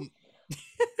 Um,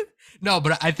 no,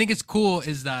 but I think it's cool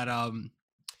is that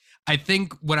I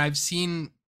think when I've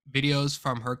seen videos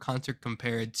from her concert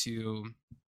compared to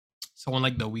someone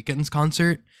like The Weeknd's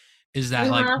concert, is that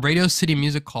like Uh-huh. Radio City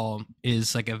Music Hall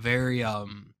is like a very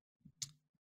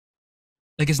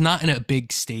like it's not in a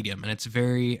big stadium and it's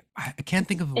very I can't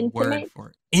think of a word Intimate, for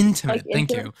it. like Intimate,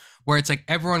 thank intimate. you. Where it's like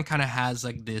everyone kind of has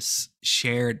like this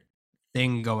shared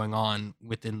thing going on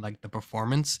within like the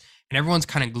performance and everyone's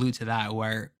kind of glued to that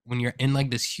where when you're in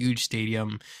like this huge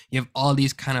stadium you have all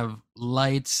these kind of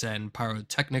lights and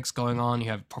pyrotechnics going on, you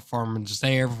have performers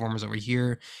there, performers over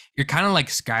here, you're kind of like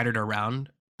scattered around.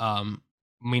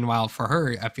 Meanwhile for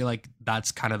her I feel like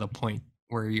that's kind of the point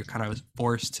where you're kind of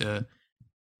forced to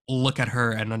look at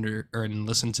her and under or and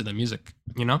listen to the music,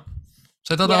 you know?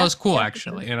 So I thought that Yeah, was cool yeah, for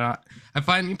sure. actually. And I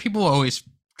find people always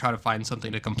try to find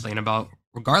something to complain about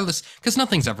regardless because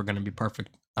nothing's ever going to be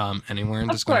perfect anywhere and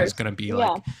Of there's always course. going to be Yeah.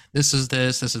 like this is that,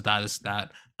 this is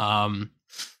that. But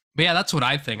yeah, that's what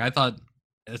I think. I thought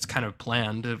it's kind of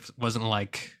planned. It wasn't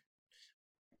like,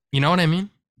 you know what I mean?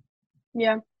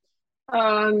 Yeah.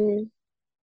 I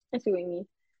see what you mean.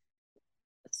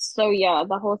 So yeah,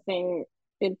 the whole thing,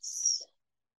 it's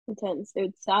intense.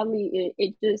 It's sadly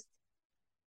it just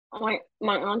my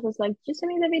aunt was like, just send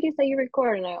me the videos that you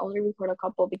record, and I only record a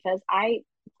couple because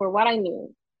for what I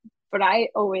knew, but I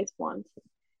always want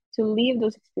to leave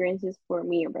those experiences for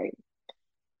me, right?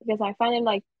 Because I find it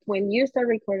like when you start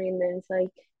recording, then it's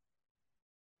like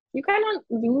you kind of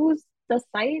lose the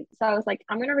sight. So I was like,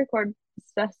 I'm gonna record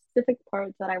specific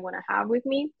parts that I want to have with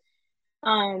me.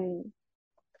 Um,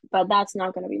 but that's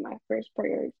not gonna be my first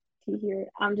priority here.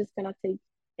 I'm just gonna take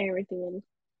everything in,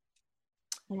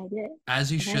 and I did,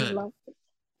 As you and I should. love it.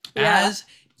 Yeah, As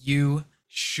you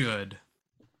should.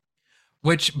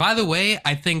 Which, by the way,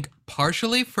 I think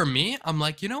partially for me, I'm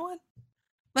like, you know what?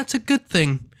 That's a good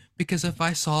thing. Because if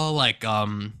I saw like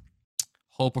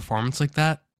whole performance like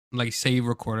that, like say you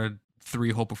recorded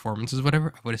 3 whole performances,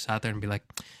 whatever, I would have sat there and be like,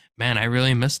 man, I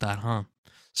really missed that, huh?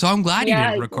 So I'm glad you yeah,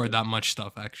 didn't I record did. that much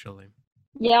stuff actually.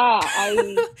 Yeah,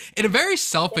 In a very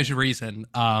selfish reason.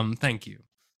 Thank you.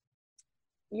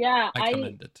 yeah, I I.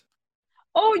 commend it.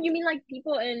 Oh, you mean like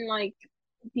people in like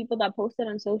people that posted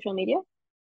on social media?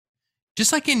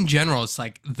 Just like in general, it's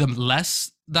like the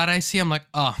less that I see, I'm like,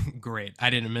 oh, great, I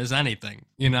didn't miss anything,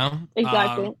 you know?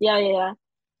 Exactly. Yeah, yeah,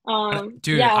 yeah.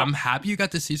 Dude, Yeah, I'm happy you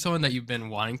got to see someone that you've been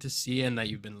wanting to see and that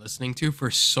you've been listening to for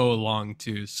so long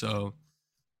too. So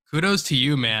kudos to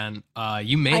you, man.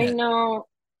 You made I it. know,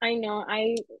 I know.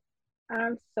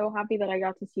 I'm so happy that I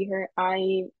got to see her.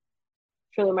 I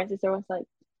truly, my sister was like,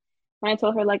 when I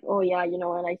told her like, oh yeah, you know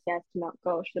what, I said to not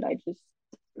go. Should I just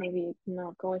maybe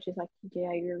not go? And she's like,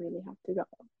 yeah, you really have to go.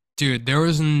 Dude, there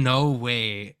was no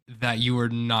way that you were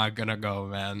not gonna go,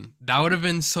 man. That would have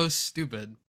been so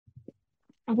stupid.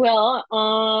 Well,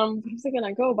 where's I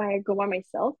gonna go? Go by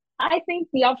myself? I think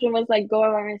the option was like go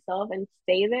by myself and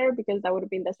stay there because that would have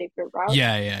been the safer route.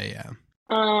 Yeah, yeah, yeah.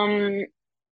 Um,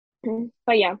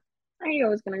 but yeah, I knew I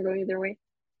was gonna go either way.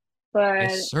 Yes, But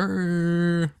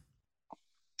sir.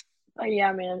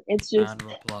 yeah, man, it's just Round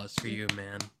of applause for you,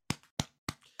 man.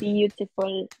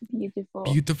 beautiful, beautiful.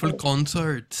 Beautiful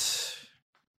concert.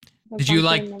 The Did you concert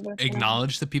like never gonna.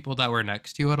 acknowledge the people that were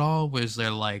next to you at all? Was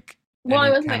there like Well, it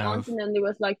any was my kind aunt, of and then there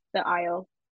was like the aisle.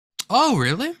 Oh,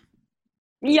 really?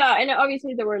 Yeah, and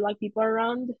obviously there were like people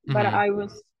around, but Mm-hmm. I don't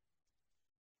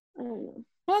know.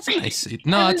 Well, that's a nice seat. I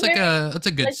No, was it's like very a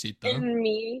good like seat though. in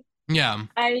me. Yeah.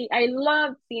 I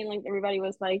loved seeing like everybody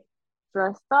was like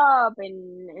dressed up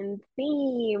and in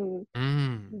theme,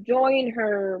 Mm. join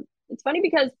her. It's funny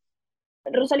because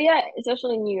Rosalia,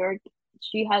 especially in New York,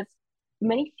 she has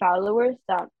many followers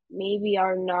that maybe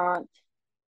are not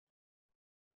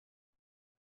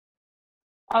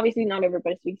obviously not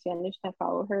everybody speaks Spanish that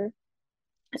follow her.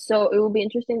 So it will be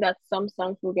interesting that some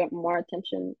songs will get more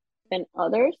attention than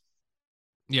others.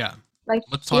 Yeah. Like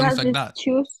What songs like that?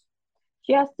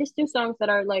 she has these two songs that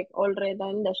are like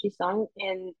Alredan that she sung,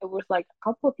 and it was like a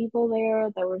couple of people there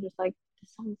that were just like, the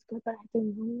song's good, but I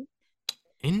don't know.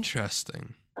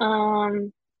 Interesting.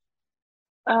 Um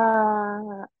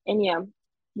and yeah,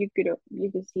 you could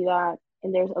see that.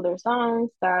 And there's other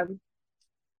songs that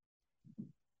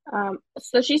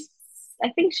so I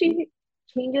think she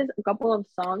changes a couple of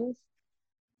songs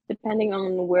depending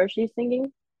on where she's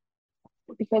singing.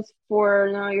 Because for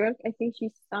New York, I think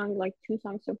she sung like two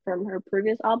songs from her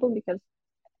previous album because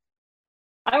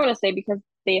I want to say because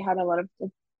they had a lot of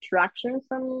traction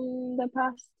from the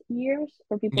past years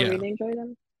where people Yeah. really enjoy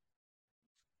them.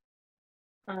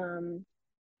 Um,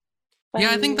 but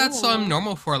Yeah, I think that's yeah,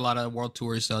 normal for a lot of world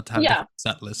tours though to have yeah. different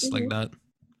set lists like Hmm. that.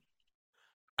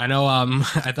 I know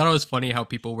I thought it was funny how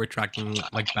people were tracking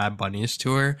like Bad Bunny's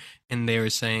tour and they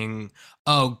were saying,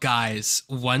 "Oh guys,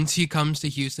 once he comes to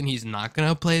Houston, he's not going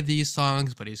to play these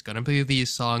songs, but he's going to play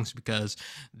these songs because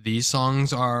these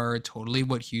songs are totally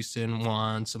what Houston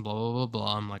wants and blah blah blah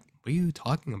blah." I'm like, "What are you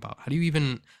talking about? How do you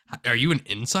even are you an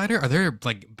insider? Are there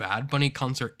like Bad Bunny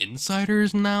concert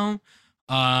insiders now?"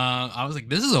 I was like,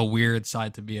 "This is a weird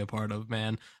side to be a part of,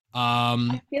 man."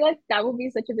 I feel like that would be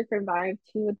such a different vibe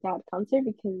too with that concert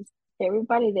because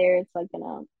everybody there, it's like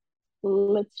gonna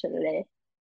literally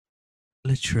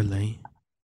Literally.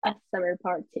 a summer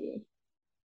party.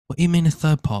 What do you mean a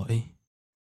third party?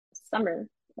 Summer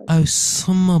Oh, party.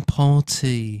 summer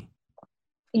party.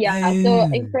 Yeah, so Oh.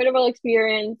 incredible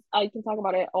experience. I can talk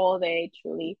about it all day,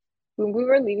 truly. When we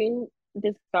were leaving,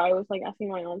 this guy was like asking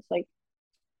my aunt, like,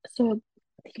 so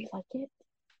did you like it?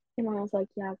 And my aunt's like,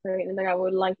 yeah, great. And the guy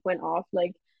would like went off,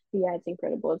 like, yeah, it's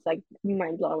incredible. It's like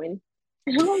mind blowing.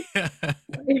 And I'm like,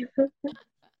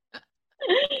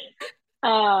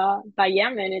 but yeah,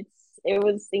 man, it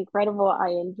was incredible. I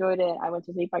enjoyed it. I went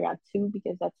to sleep. I got two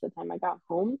because that's the time I got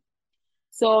home.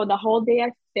 So the whole day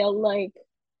I felt like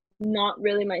not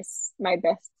really my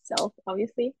best self,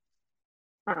 obviously.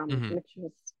 Mhm. Which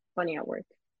was funny at work.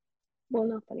 Well,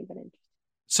 not funny, but interesting.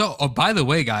 So, oh, by the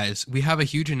way, guys, we have a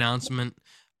huge announcement.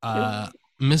 Ooh,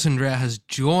 Miss Andrea has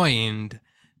joined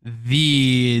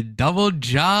the Double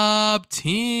Job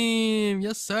team.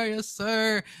 Yes, sir. Yes,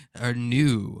 sir. Our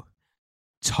new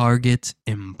target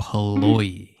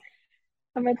employee.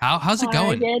 I'm a How's it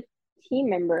going? target team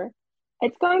member.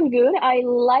 It's going good. I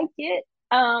like it.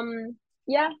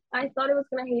 Yeah, I thought I was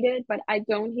gonna hate it, but I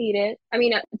don't hate it. I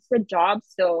mean, it's a job,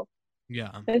 so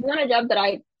Yeah. it's not a job that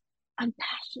I'm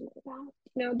passionate about,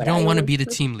 You but don't I want to like be the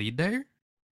push team lead there?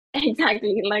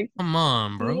 exactly like Come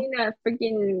on, bro. being a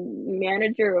freaking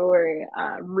manager or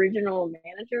regional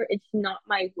manager. It's not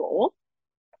my role,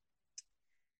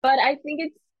 but I think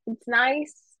it's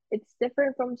nice. It's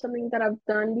different from something that I've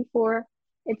done before.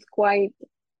 It's quite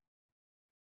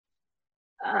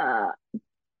uh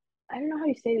I don't know how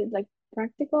you say it, like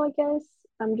practical, I guess.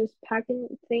 I'm just packing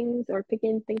things or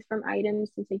picking things from items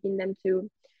and taking them to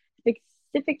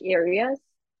specific areas.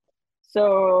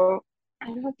 So I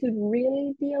don't have to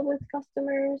really deal with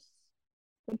customers,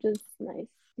 which is nice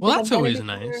Well, because that's always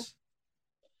nice.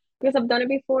 I've done it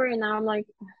before and now I'm like,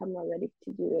 I'm not ready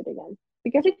to do it again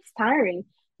because it's tiring.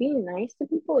 Being nice to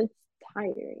people, it's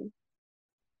tiring.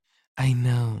 I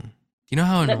know. Do you know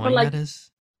how But annoying like, that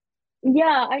is?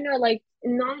 yeah, I know, like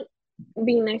not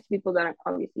being nice to people that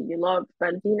obviously you love,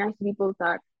 but being nice to people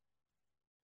that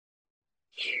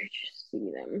you just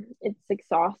see them. It's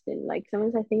exhausting. Like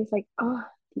sometimes I think it's like, oh,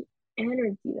 the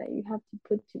energy that you have to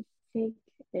put to fake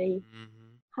a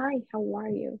Hmm. hi, how are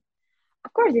you?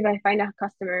 Of course, if I find a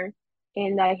customer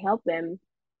and I help them,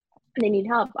 they need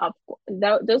help.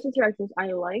 Those interactions I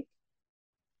like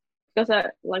because I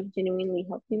like genuinely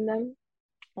helping them,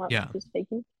 not Yeah. just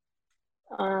faking.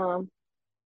 Um,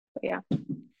 but yeah.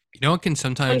 You know what can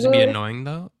But sometimes be good. annoying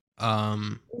though?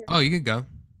 Oh, you could go.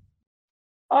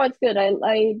 Oh, it's good.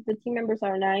 I the team members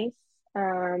are nice.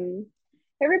 Um,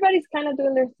 everybody's kind of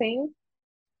doing their thing,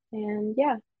 and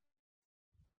yeah.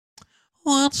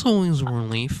 Well, that's always a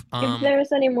relief. If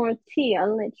there's any more tea,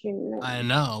 I'll let you I know.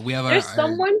 know. We have There's our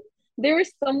someone, there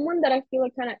is someone that I feel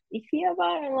like kind of iffy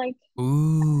about, and like,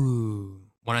 ooh.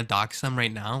 Want to dox them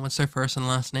right now? What's their first and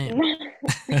last name?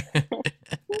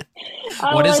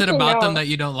 What I'll is let it you about them know. that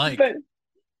you don't like? But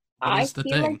What I is the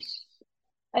feel like thing?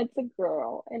 it's a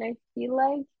girl, and I feel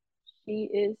like she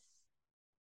is.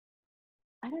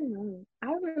 I don't know. I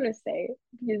don't want to say it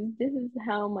because this is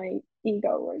how my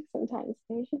ego works sometimes.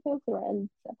 Maybe she feels threatened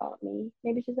about me.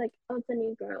 Maybe she's like, "Oh, it's a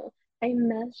new girl. I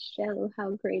must show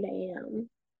how great I am."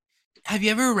 Have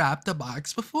you ever wrapped a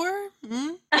box before?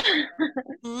 Hmm?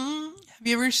 Hmm? Have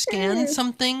you ever scanned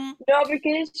something? No,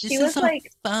 because she This was is a like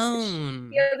the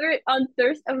phone. other on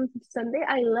Thursday on Sunday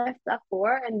I left at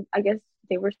 4 and I guess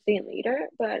they were staying later,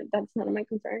 but that's none of my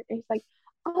concern. And he's like,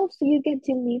 "Oh, so you get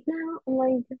to leave now?" I'm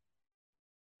like,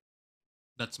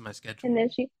 That's my and schedule. then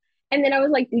she and then I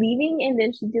was like leaving and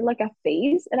then she did like a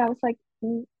face and I was like,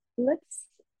 Let's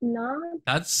not."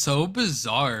 That's so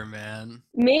bizarre, man.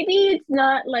 Maybe it's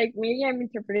not like maybe I'm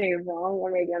interpreting it wrong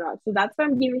or maybe I'm not. So that's why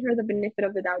I'm giving her the benefit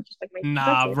of the doubt, just like my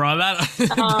that's Nah, it. bro,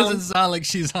 that doesn't Um sound like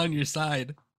she's on your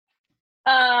side.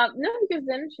 No, because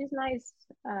then she's nice.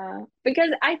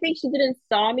 Because I think she didn't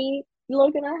saw me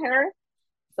looking at her.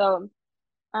 So,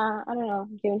 I don't know,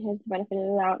 giving her the benefit of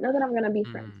the doubt. Not that I'm gonna be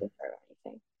friends Mm, with her or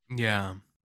anything. yeah.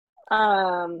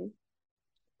 Um,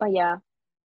 but yeah,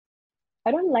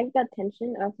 I don't like that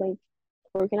tension of like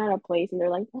working at a place and they're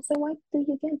like, "Oh, so why do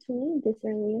you get to leave this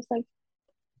early?" It's like,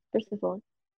 first of all,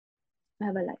 I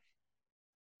have a life.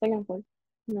 Second of all,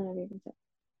 none of your concern.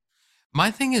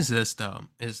 My thing is this though,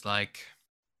 is like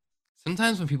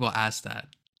sometimes when people ask that,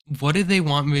 what do they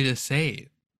want me to say?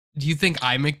 Do you think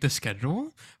I make the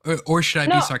schedule? Or should I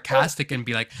be No, sarcastic and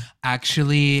be like,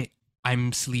 actually,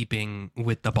 I'm sleeping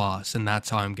with the boss and that's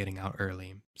how I'm getting out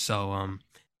early. So,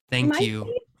 thank my you.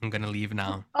 thing I'm gonna leave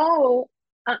now. oh,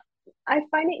 uh, I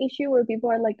find an issue where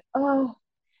people are like, "Oh,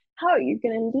 how are you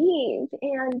gonna leave?"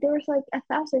 And there's like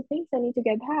 1,000 things I need to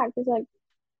get packed. It's like,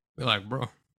 Be like, bro,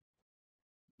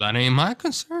 that ain't my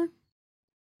concern.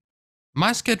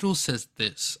 My schedule says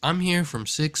this. I'm here from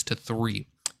 6 to 3.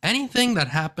 Anything that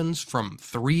happens from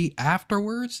 3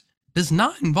 afterwards does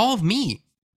not involve me.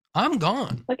 I'm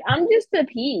gone. I'm just a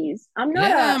piece.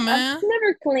 Yeah, I've man.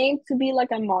 never claimed to be like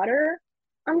a modder.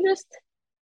 I'm just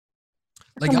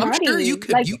a Like I'm sure commodity,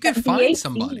 like you could the find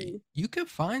somebody. AC. You could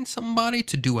find somebody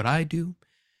to do what I do.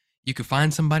 You could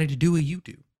find somebody to do what you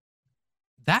do.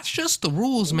 That's just the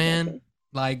rules, man. Exactly.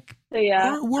 Like So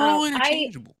yeah, we're all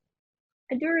interchangeable.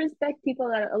 I do respect people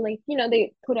that are like,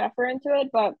 they put effort into it,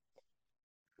 but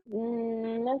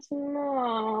let's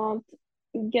not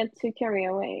get too carried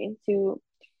away to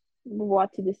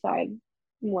what to decide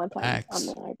what time I'm Facts.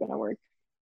 not gonna work.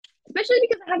 Especially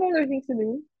because I have other things to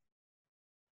do.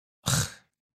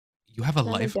 You have a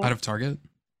Not my life out job. of Target?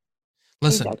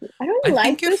 Listen, Exactly. I don't I like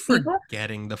think you're those people.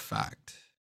 forgetting the fact.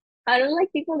 I don't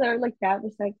like people that are like that.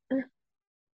 It's like, where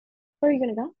are you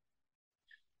gonna go?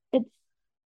 It's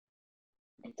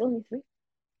It's only three.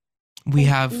 We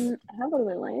have, How about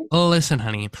we lying? listen,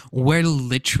 honey, we're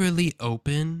literally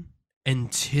open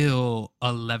until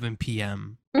 11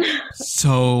 p.m.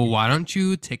 So why don't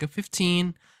you take a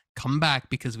 15, come back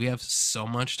because we have so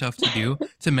much stuff to do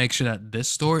to make sure that this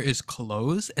store is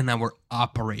closed and that we're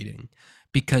operating.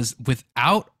 Because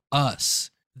without us,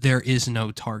 there is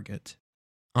no Target.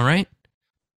 All right?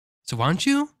 So why don't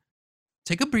you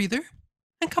take a breather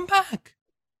and come back?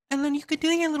 And then you could do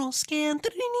your little scan.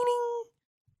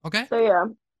 Okay? So yeah,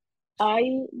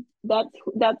 I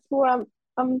that's who I'm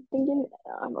thinking.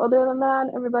 Other than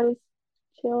that, everybody's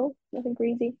chill, nothing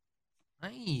crazy.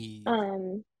 Nice.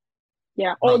 Um,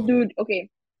 yeah. Oh, Bro. dude. Okay,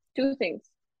 two things.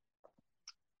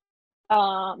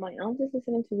 My aunt is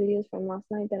listening to videos from last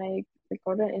night that I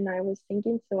recorded, and I was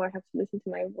thinking, so I have to listen to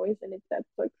my voice, and it's that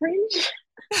so cringe.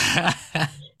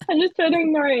 I'm just trying to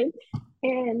ignore it.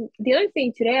 And the other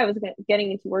thing, today I was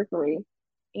getting into work already,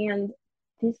 and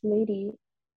this lady,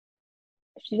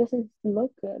 she doesn't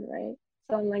look good, right?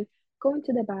 So I'm like going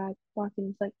to the back, walking.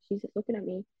 It's like she's just looking at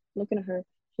me, looking at her.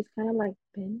 She's kind of like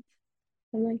bent.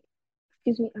 I'm like,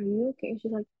 excuse me, are you okay?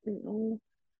 She's like, no,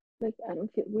 like I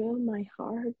don't feel well. My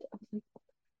heart. I was like,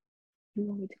 you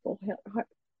want me to go help?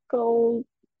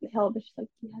 And she's like,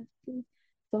 yes, please.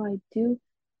 So I do,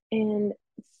 and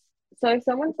so if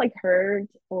someone's like hurt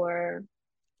or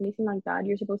anything like that,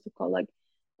 you're supposed to call like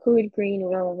code green,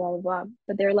 blah blah blah blah.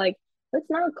 But they're like, let's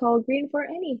not call green for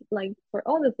any like for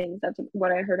all the things. That's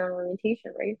what I heard on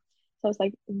orientation, right? So I was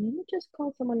like, let me just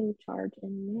call someone in charge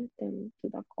and let them do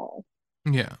the call.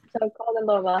 Yeah. So I called them,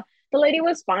 blah blah blah. The lady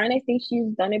was fine. I think she's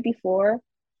done it before.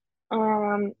 So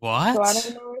I don't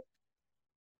What? know.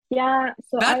 Yeah,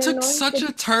 so I That don't took know if such the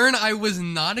a turn I was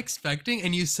not expecting,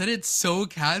 and you said it so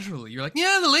casually. You're like,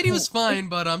 yeah, the lady was fine,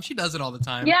 but she does it all the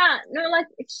time. yeah, no, like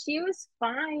she was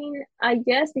fine, I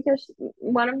guess, because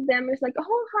one of them is like,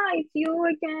 "Oh, hi, it's you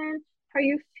again. How are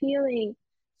you feeling?"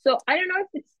 So I don't know if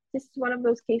it's just one of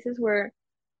those cases where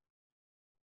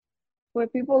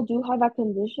people do have a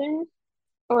condition,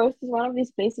 or if it's one of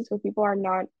these places where people are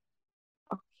not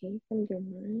okay from their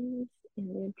minds and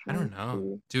they're I don't trying know.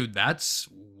 to. Dude, that's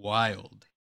wild.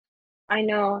 I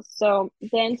know. So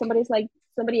then somebody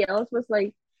else was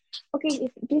like, "Okay,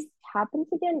 if this happens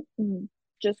again,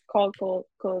 just call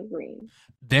green."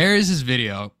 There's this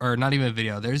video, or not even a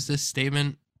video, there's this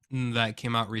statement that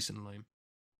came out recently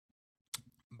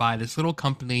by this little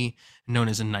company known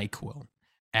as NyQuil.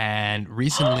 And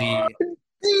recently,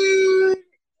 Dude,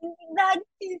 that's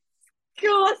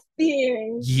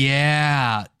disgusting.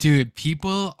 yeah, dude,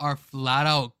 people are flat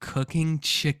out cooking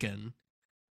chicken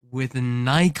with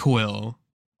NyQuil.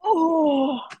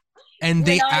 Oh, And when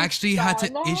they I actually had saw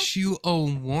to that, issue a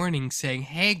warning saying,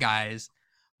 hey guys,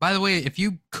 by the way, if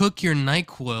you cook your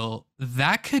NyQuil,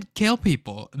 that could kill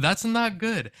people. That's not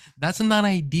good. That's not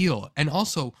ideal. And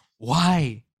also,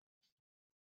 why?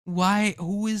 Why?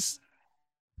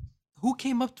 Who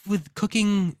came up with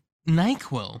cooking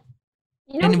NyQuil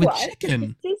you know and with what?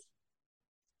 chicken? This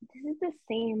is the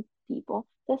same people,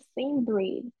 the same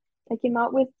breed that came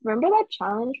out with. Remember that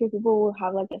challenge where people will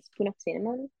have like a spoon of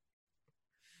cinnamon?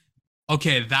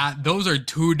 Okay, those are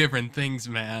two different things,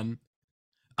 man.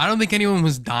 I don't think anyone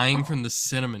was dying from the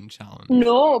cinnamon challenge.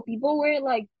 No, people were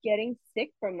like getting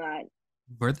sick from that.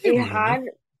 Were they It really? had,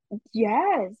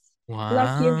 yes,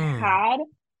 like it Wow. had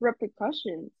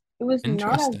repercussions. It was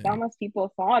not as Interesting. dumb as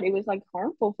people thought. It was like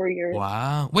harmful for your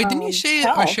Wait, didn't you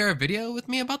health. share a video with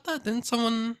me about that? Didn't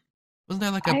someone wasn't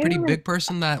there like a I pretty don't big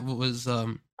person that was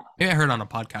maybe I heard on a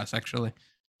podcast actually.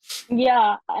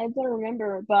 Yeah, I don't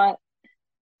remember, but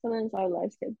sometimes our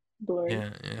lives get blurred. Yeah,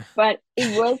 yeah. But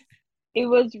it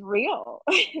was real.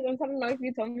 I don't know if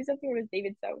you told me something, it was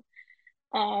David. So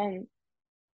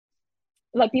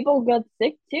like people got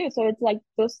sick too. So it's like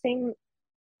the same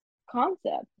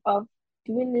concept of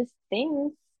doing these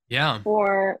things Yeah.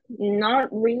 for not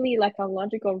really like a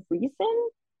logical reason.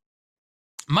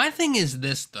 My thing is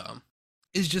this though.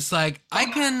 Is just like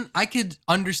I could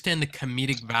understand the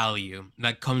comedic value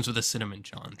that comes with a cinnamon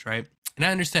challenge, right? And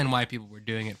I understand why people were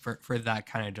doing it for that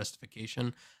kind of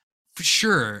justification. For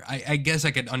sure. I guess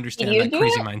I could Did understand you that do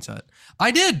crazy it? mindset.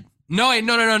 I did. No,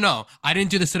 no. I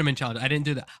didn't do the cinnamon challenge. I didn't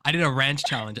do that. I did a ranch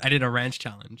challenge. I did a ranch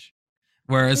challenge.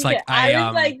 Whereas Okay, like I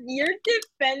was like, you're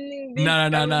defending this so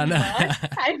no. much.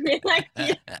 I feel like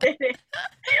you did it.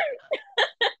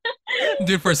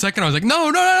 Dude, for a second I was like,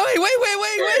 no,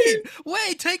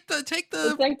 wait, take It's the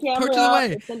on torches camera,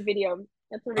 away. it's on video,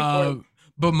 it's a Uh, record.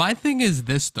 but my thing is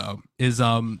this though, is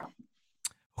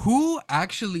who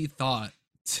actually thought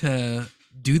to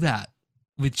do that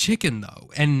with chicken though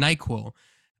and NyQuil?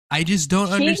 I just don't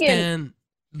Chicken, understand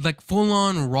like full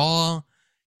on raw.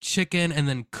 chicken and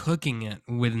then cooking it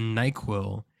with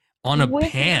NyQuil on a With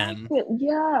pan NyQuil,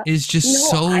 yeah. is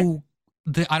just No,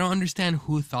 so. I don't understand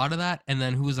who thought of that, and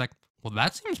then who was like, "Well,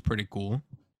 that seems pretty cool."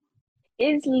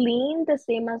 is lean the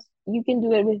same as you can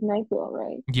do it with NyQuil,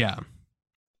 right? Yeah,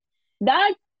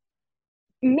 That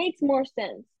makes more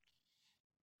sense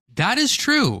that is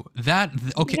true. That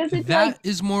okay, because it's like that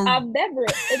is more. a beverage.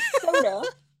 It's soda.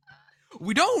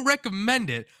 We don't recommend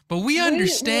it, but we We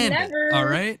understand it. never. All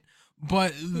right,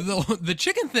 but the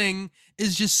chicken thing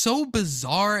is just so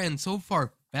bizarre and so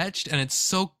far fetched, and it's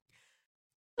so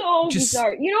So just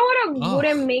bizarre. You know what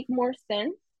wouldn't ugh. make more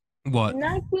sense? What?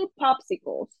 NyQuil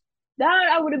popsicles. That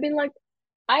I would have been like,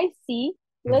 I see.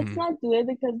 Let's Mhm. not do it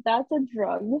because that's a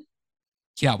drug.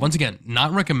 Yeah, once again,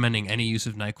 not recommending any use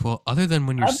of NyQuil other than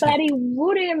when you're But it sick.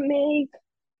 wouldn't make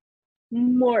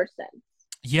more sense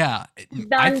Yeah,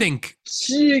 I than think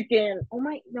chicken. Oh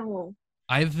my, no,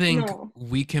 I think no.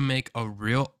 we can make a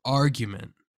real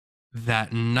argument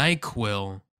that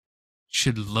NyQuil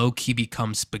should low-key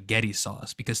become spaghetti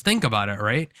sauce because think about it,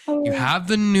 right? You Oh, have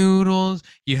the noodles,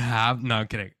 you have no I'm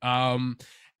kidding.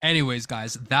 Anyways,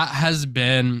 guys, that has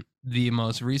been the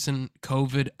most recent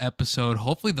COVID episode,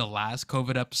 hopefully the last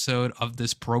COVID episode of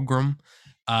this program.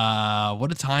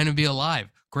 What a time to be alive.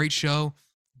 Great show,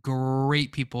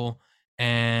 great people,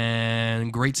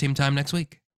 and great same time next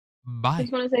week. Bye.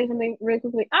 just want to say something really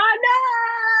quickly. Ah,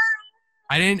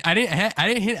 no! I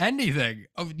didn't hit anything.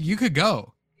 Oh, you could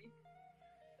go.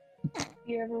 If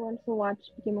you ever want to watch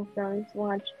Game of Thrones,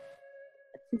 watch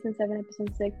season 7,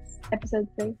 episode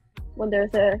 6, when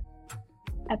there's a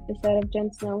episode of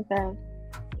Jon Snow with a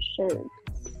shirt.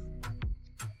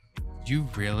 You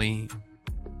really?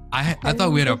 I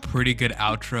thought we had a pretty good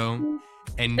outro,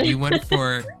 and you went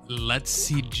for let's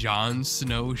see Jon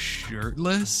Snow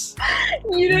shirtless.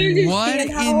 You don't What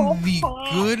understand how in the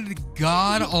hot good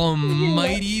God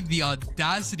Almighty, the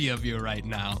audacity of you right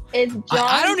now? it's Jon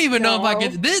I don't even know if I Snow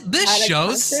can. This at a show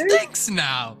concert? stinks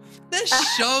now. This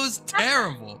show's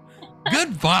terrible.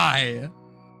 Goodbye.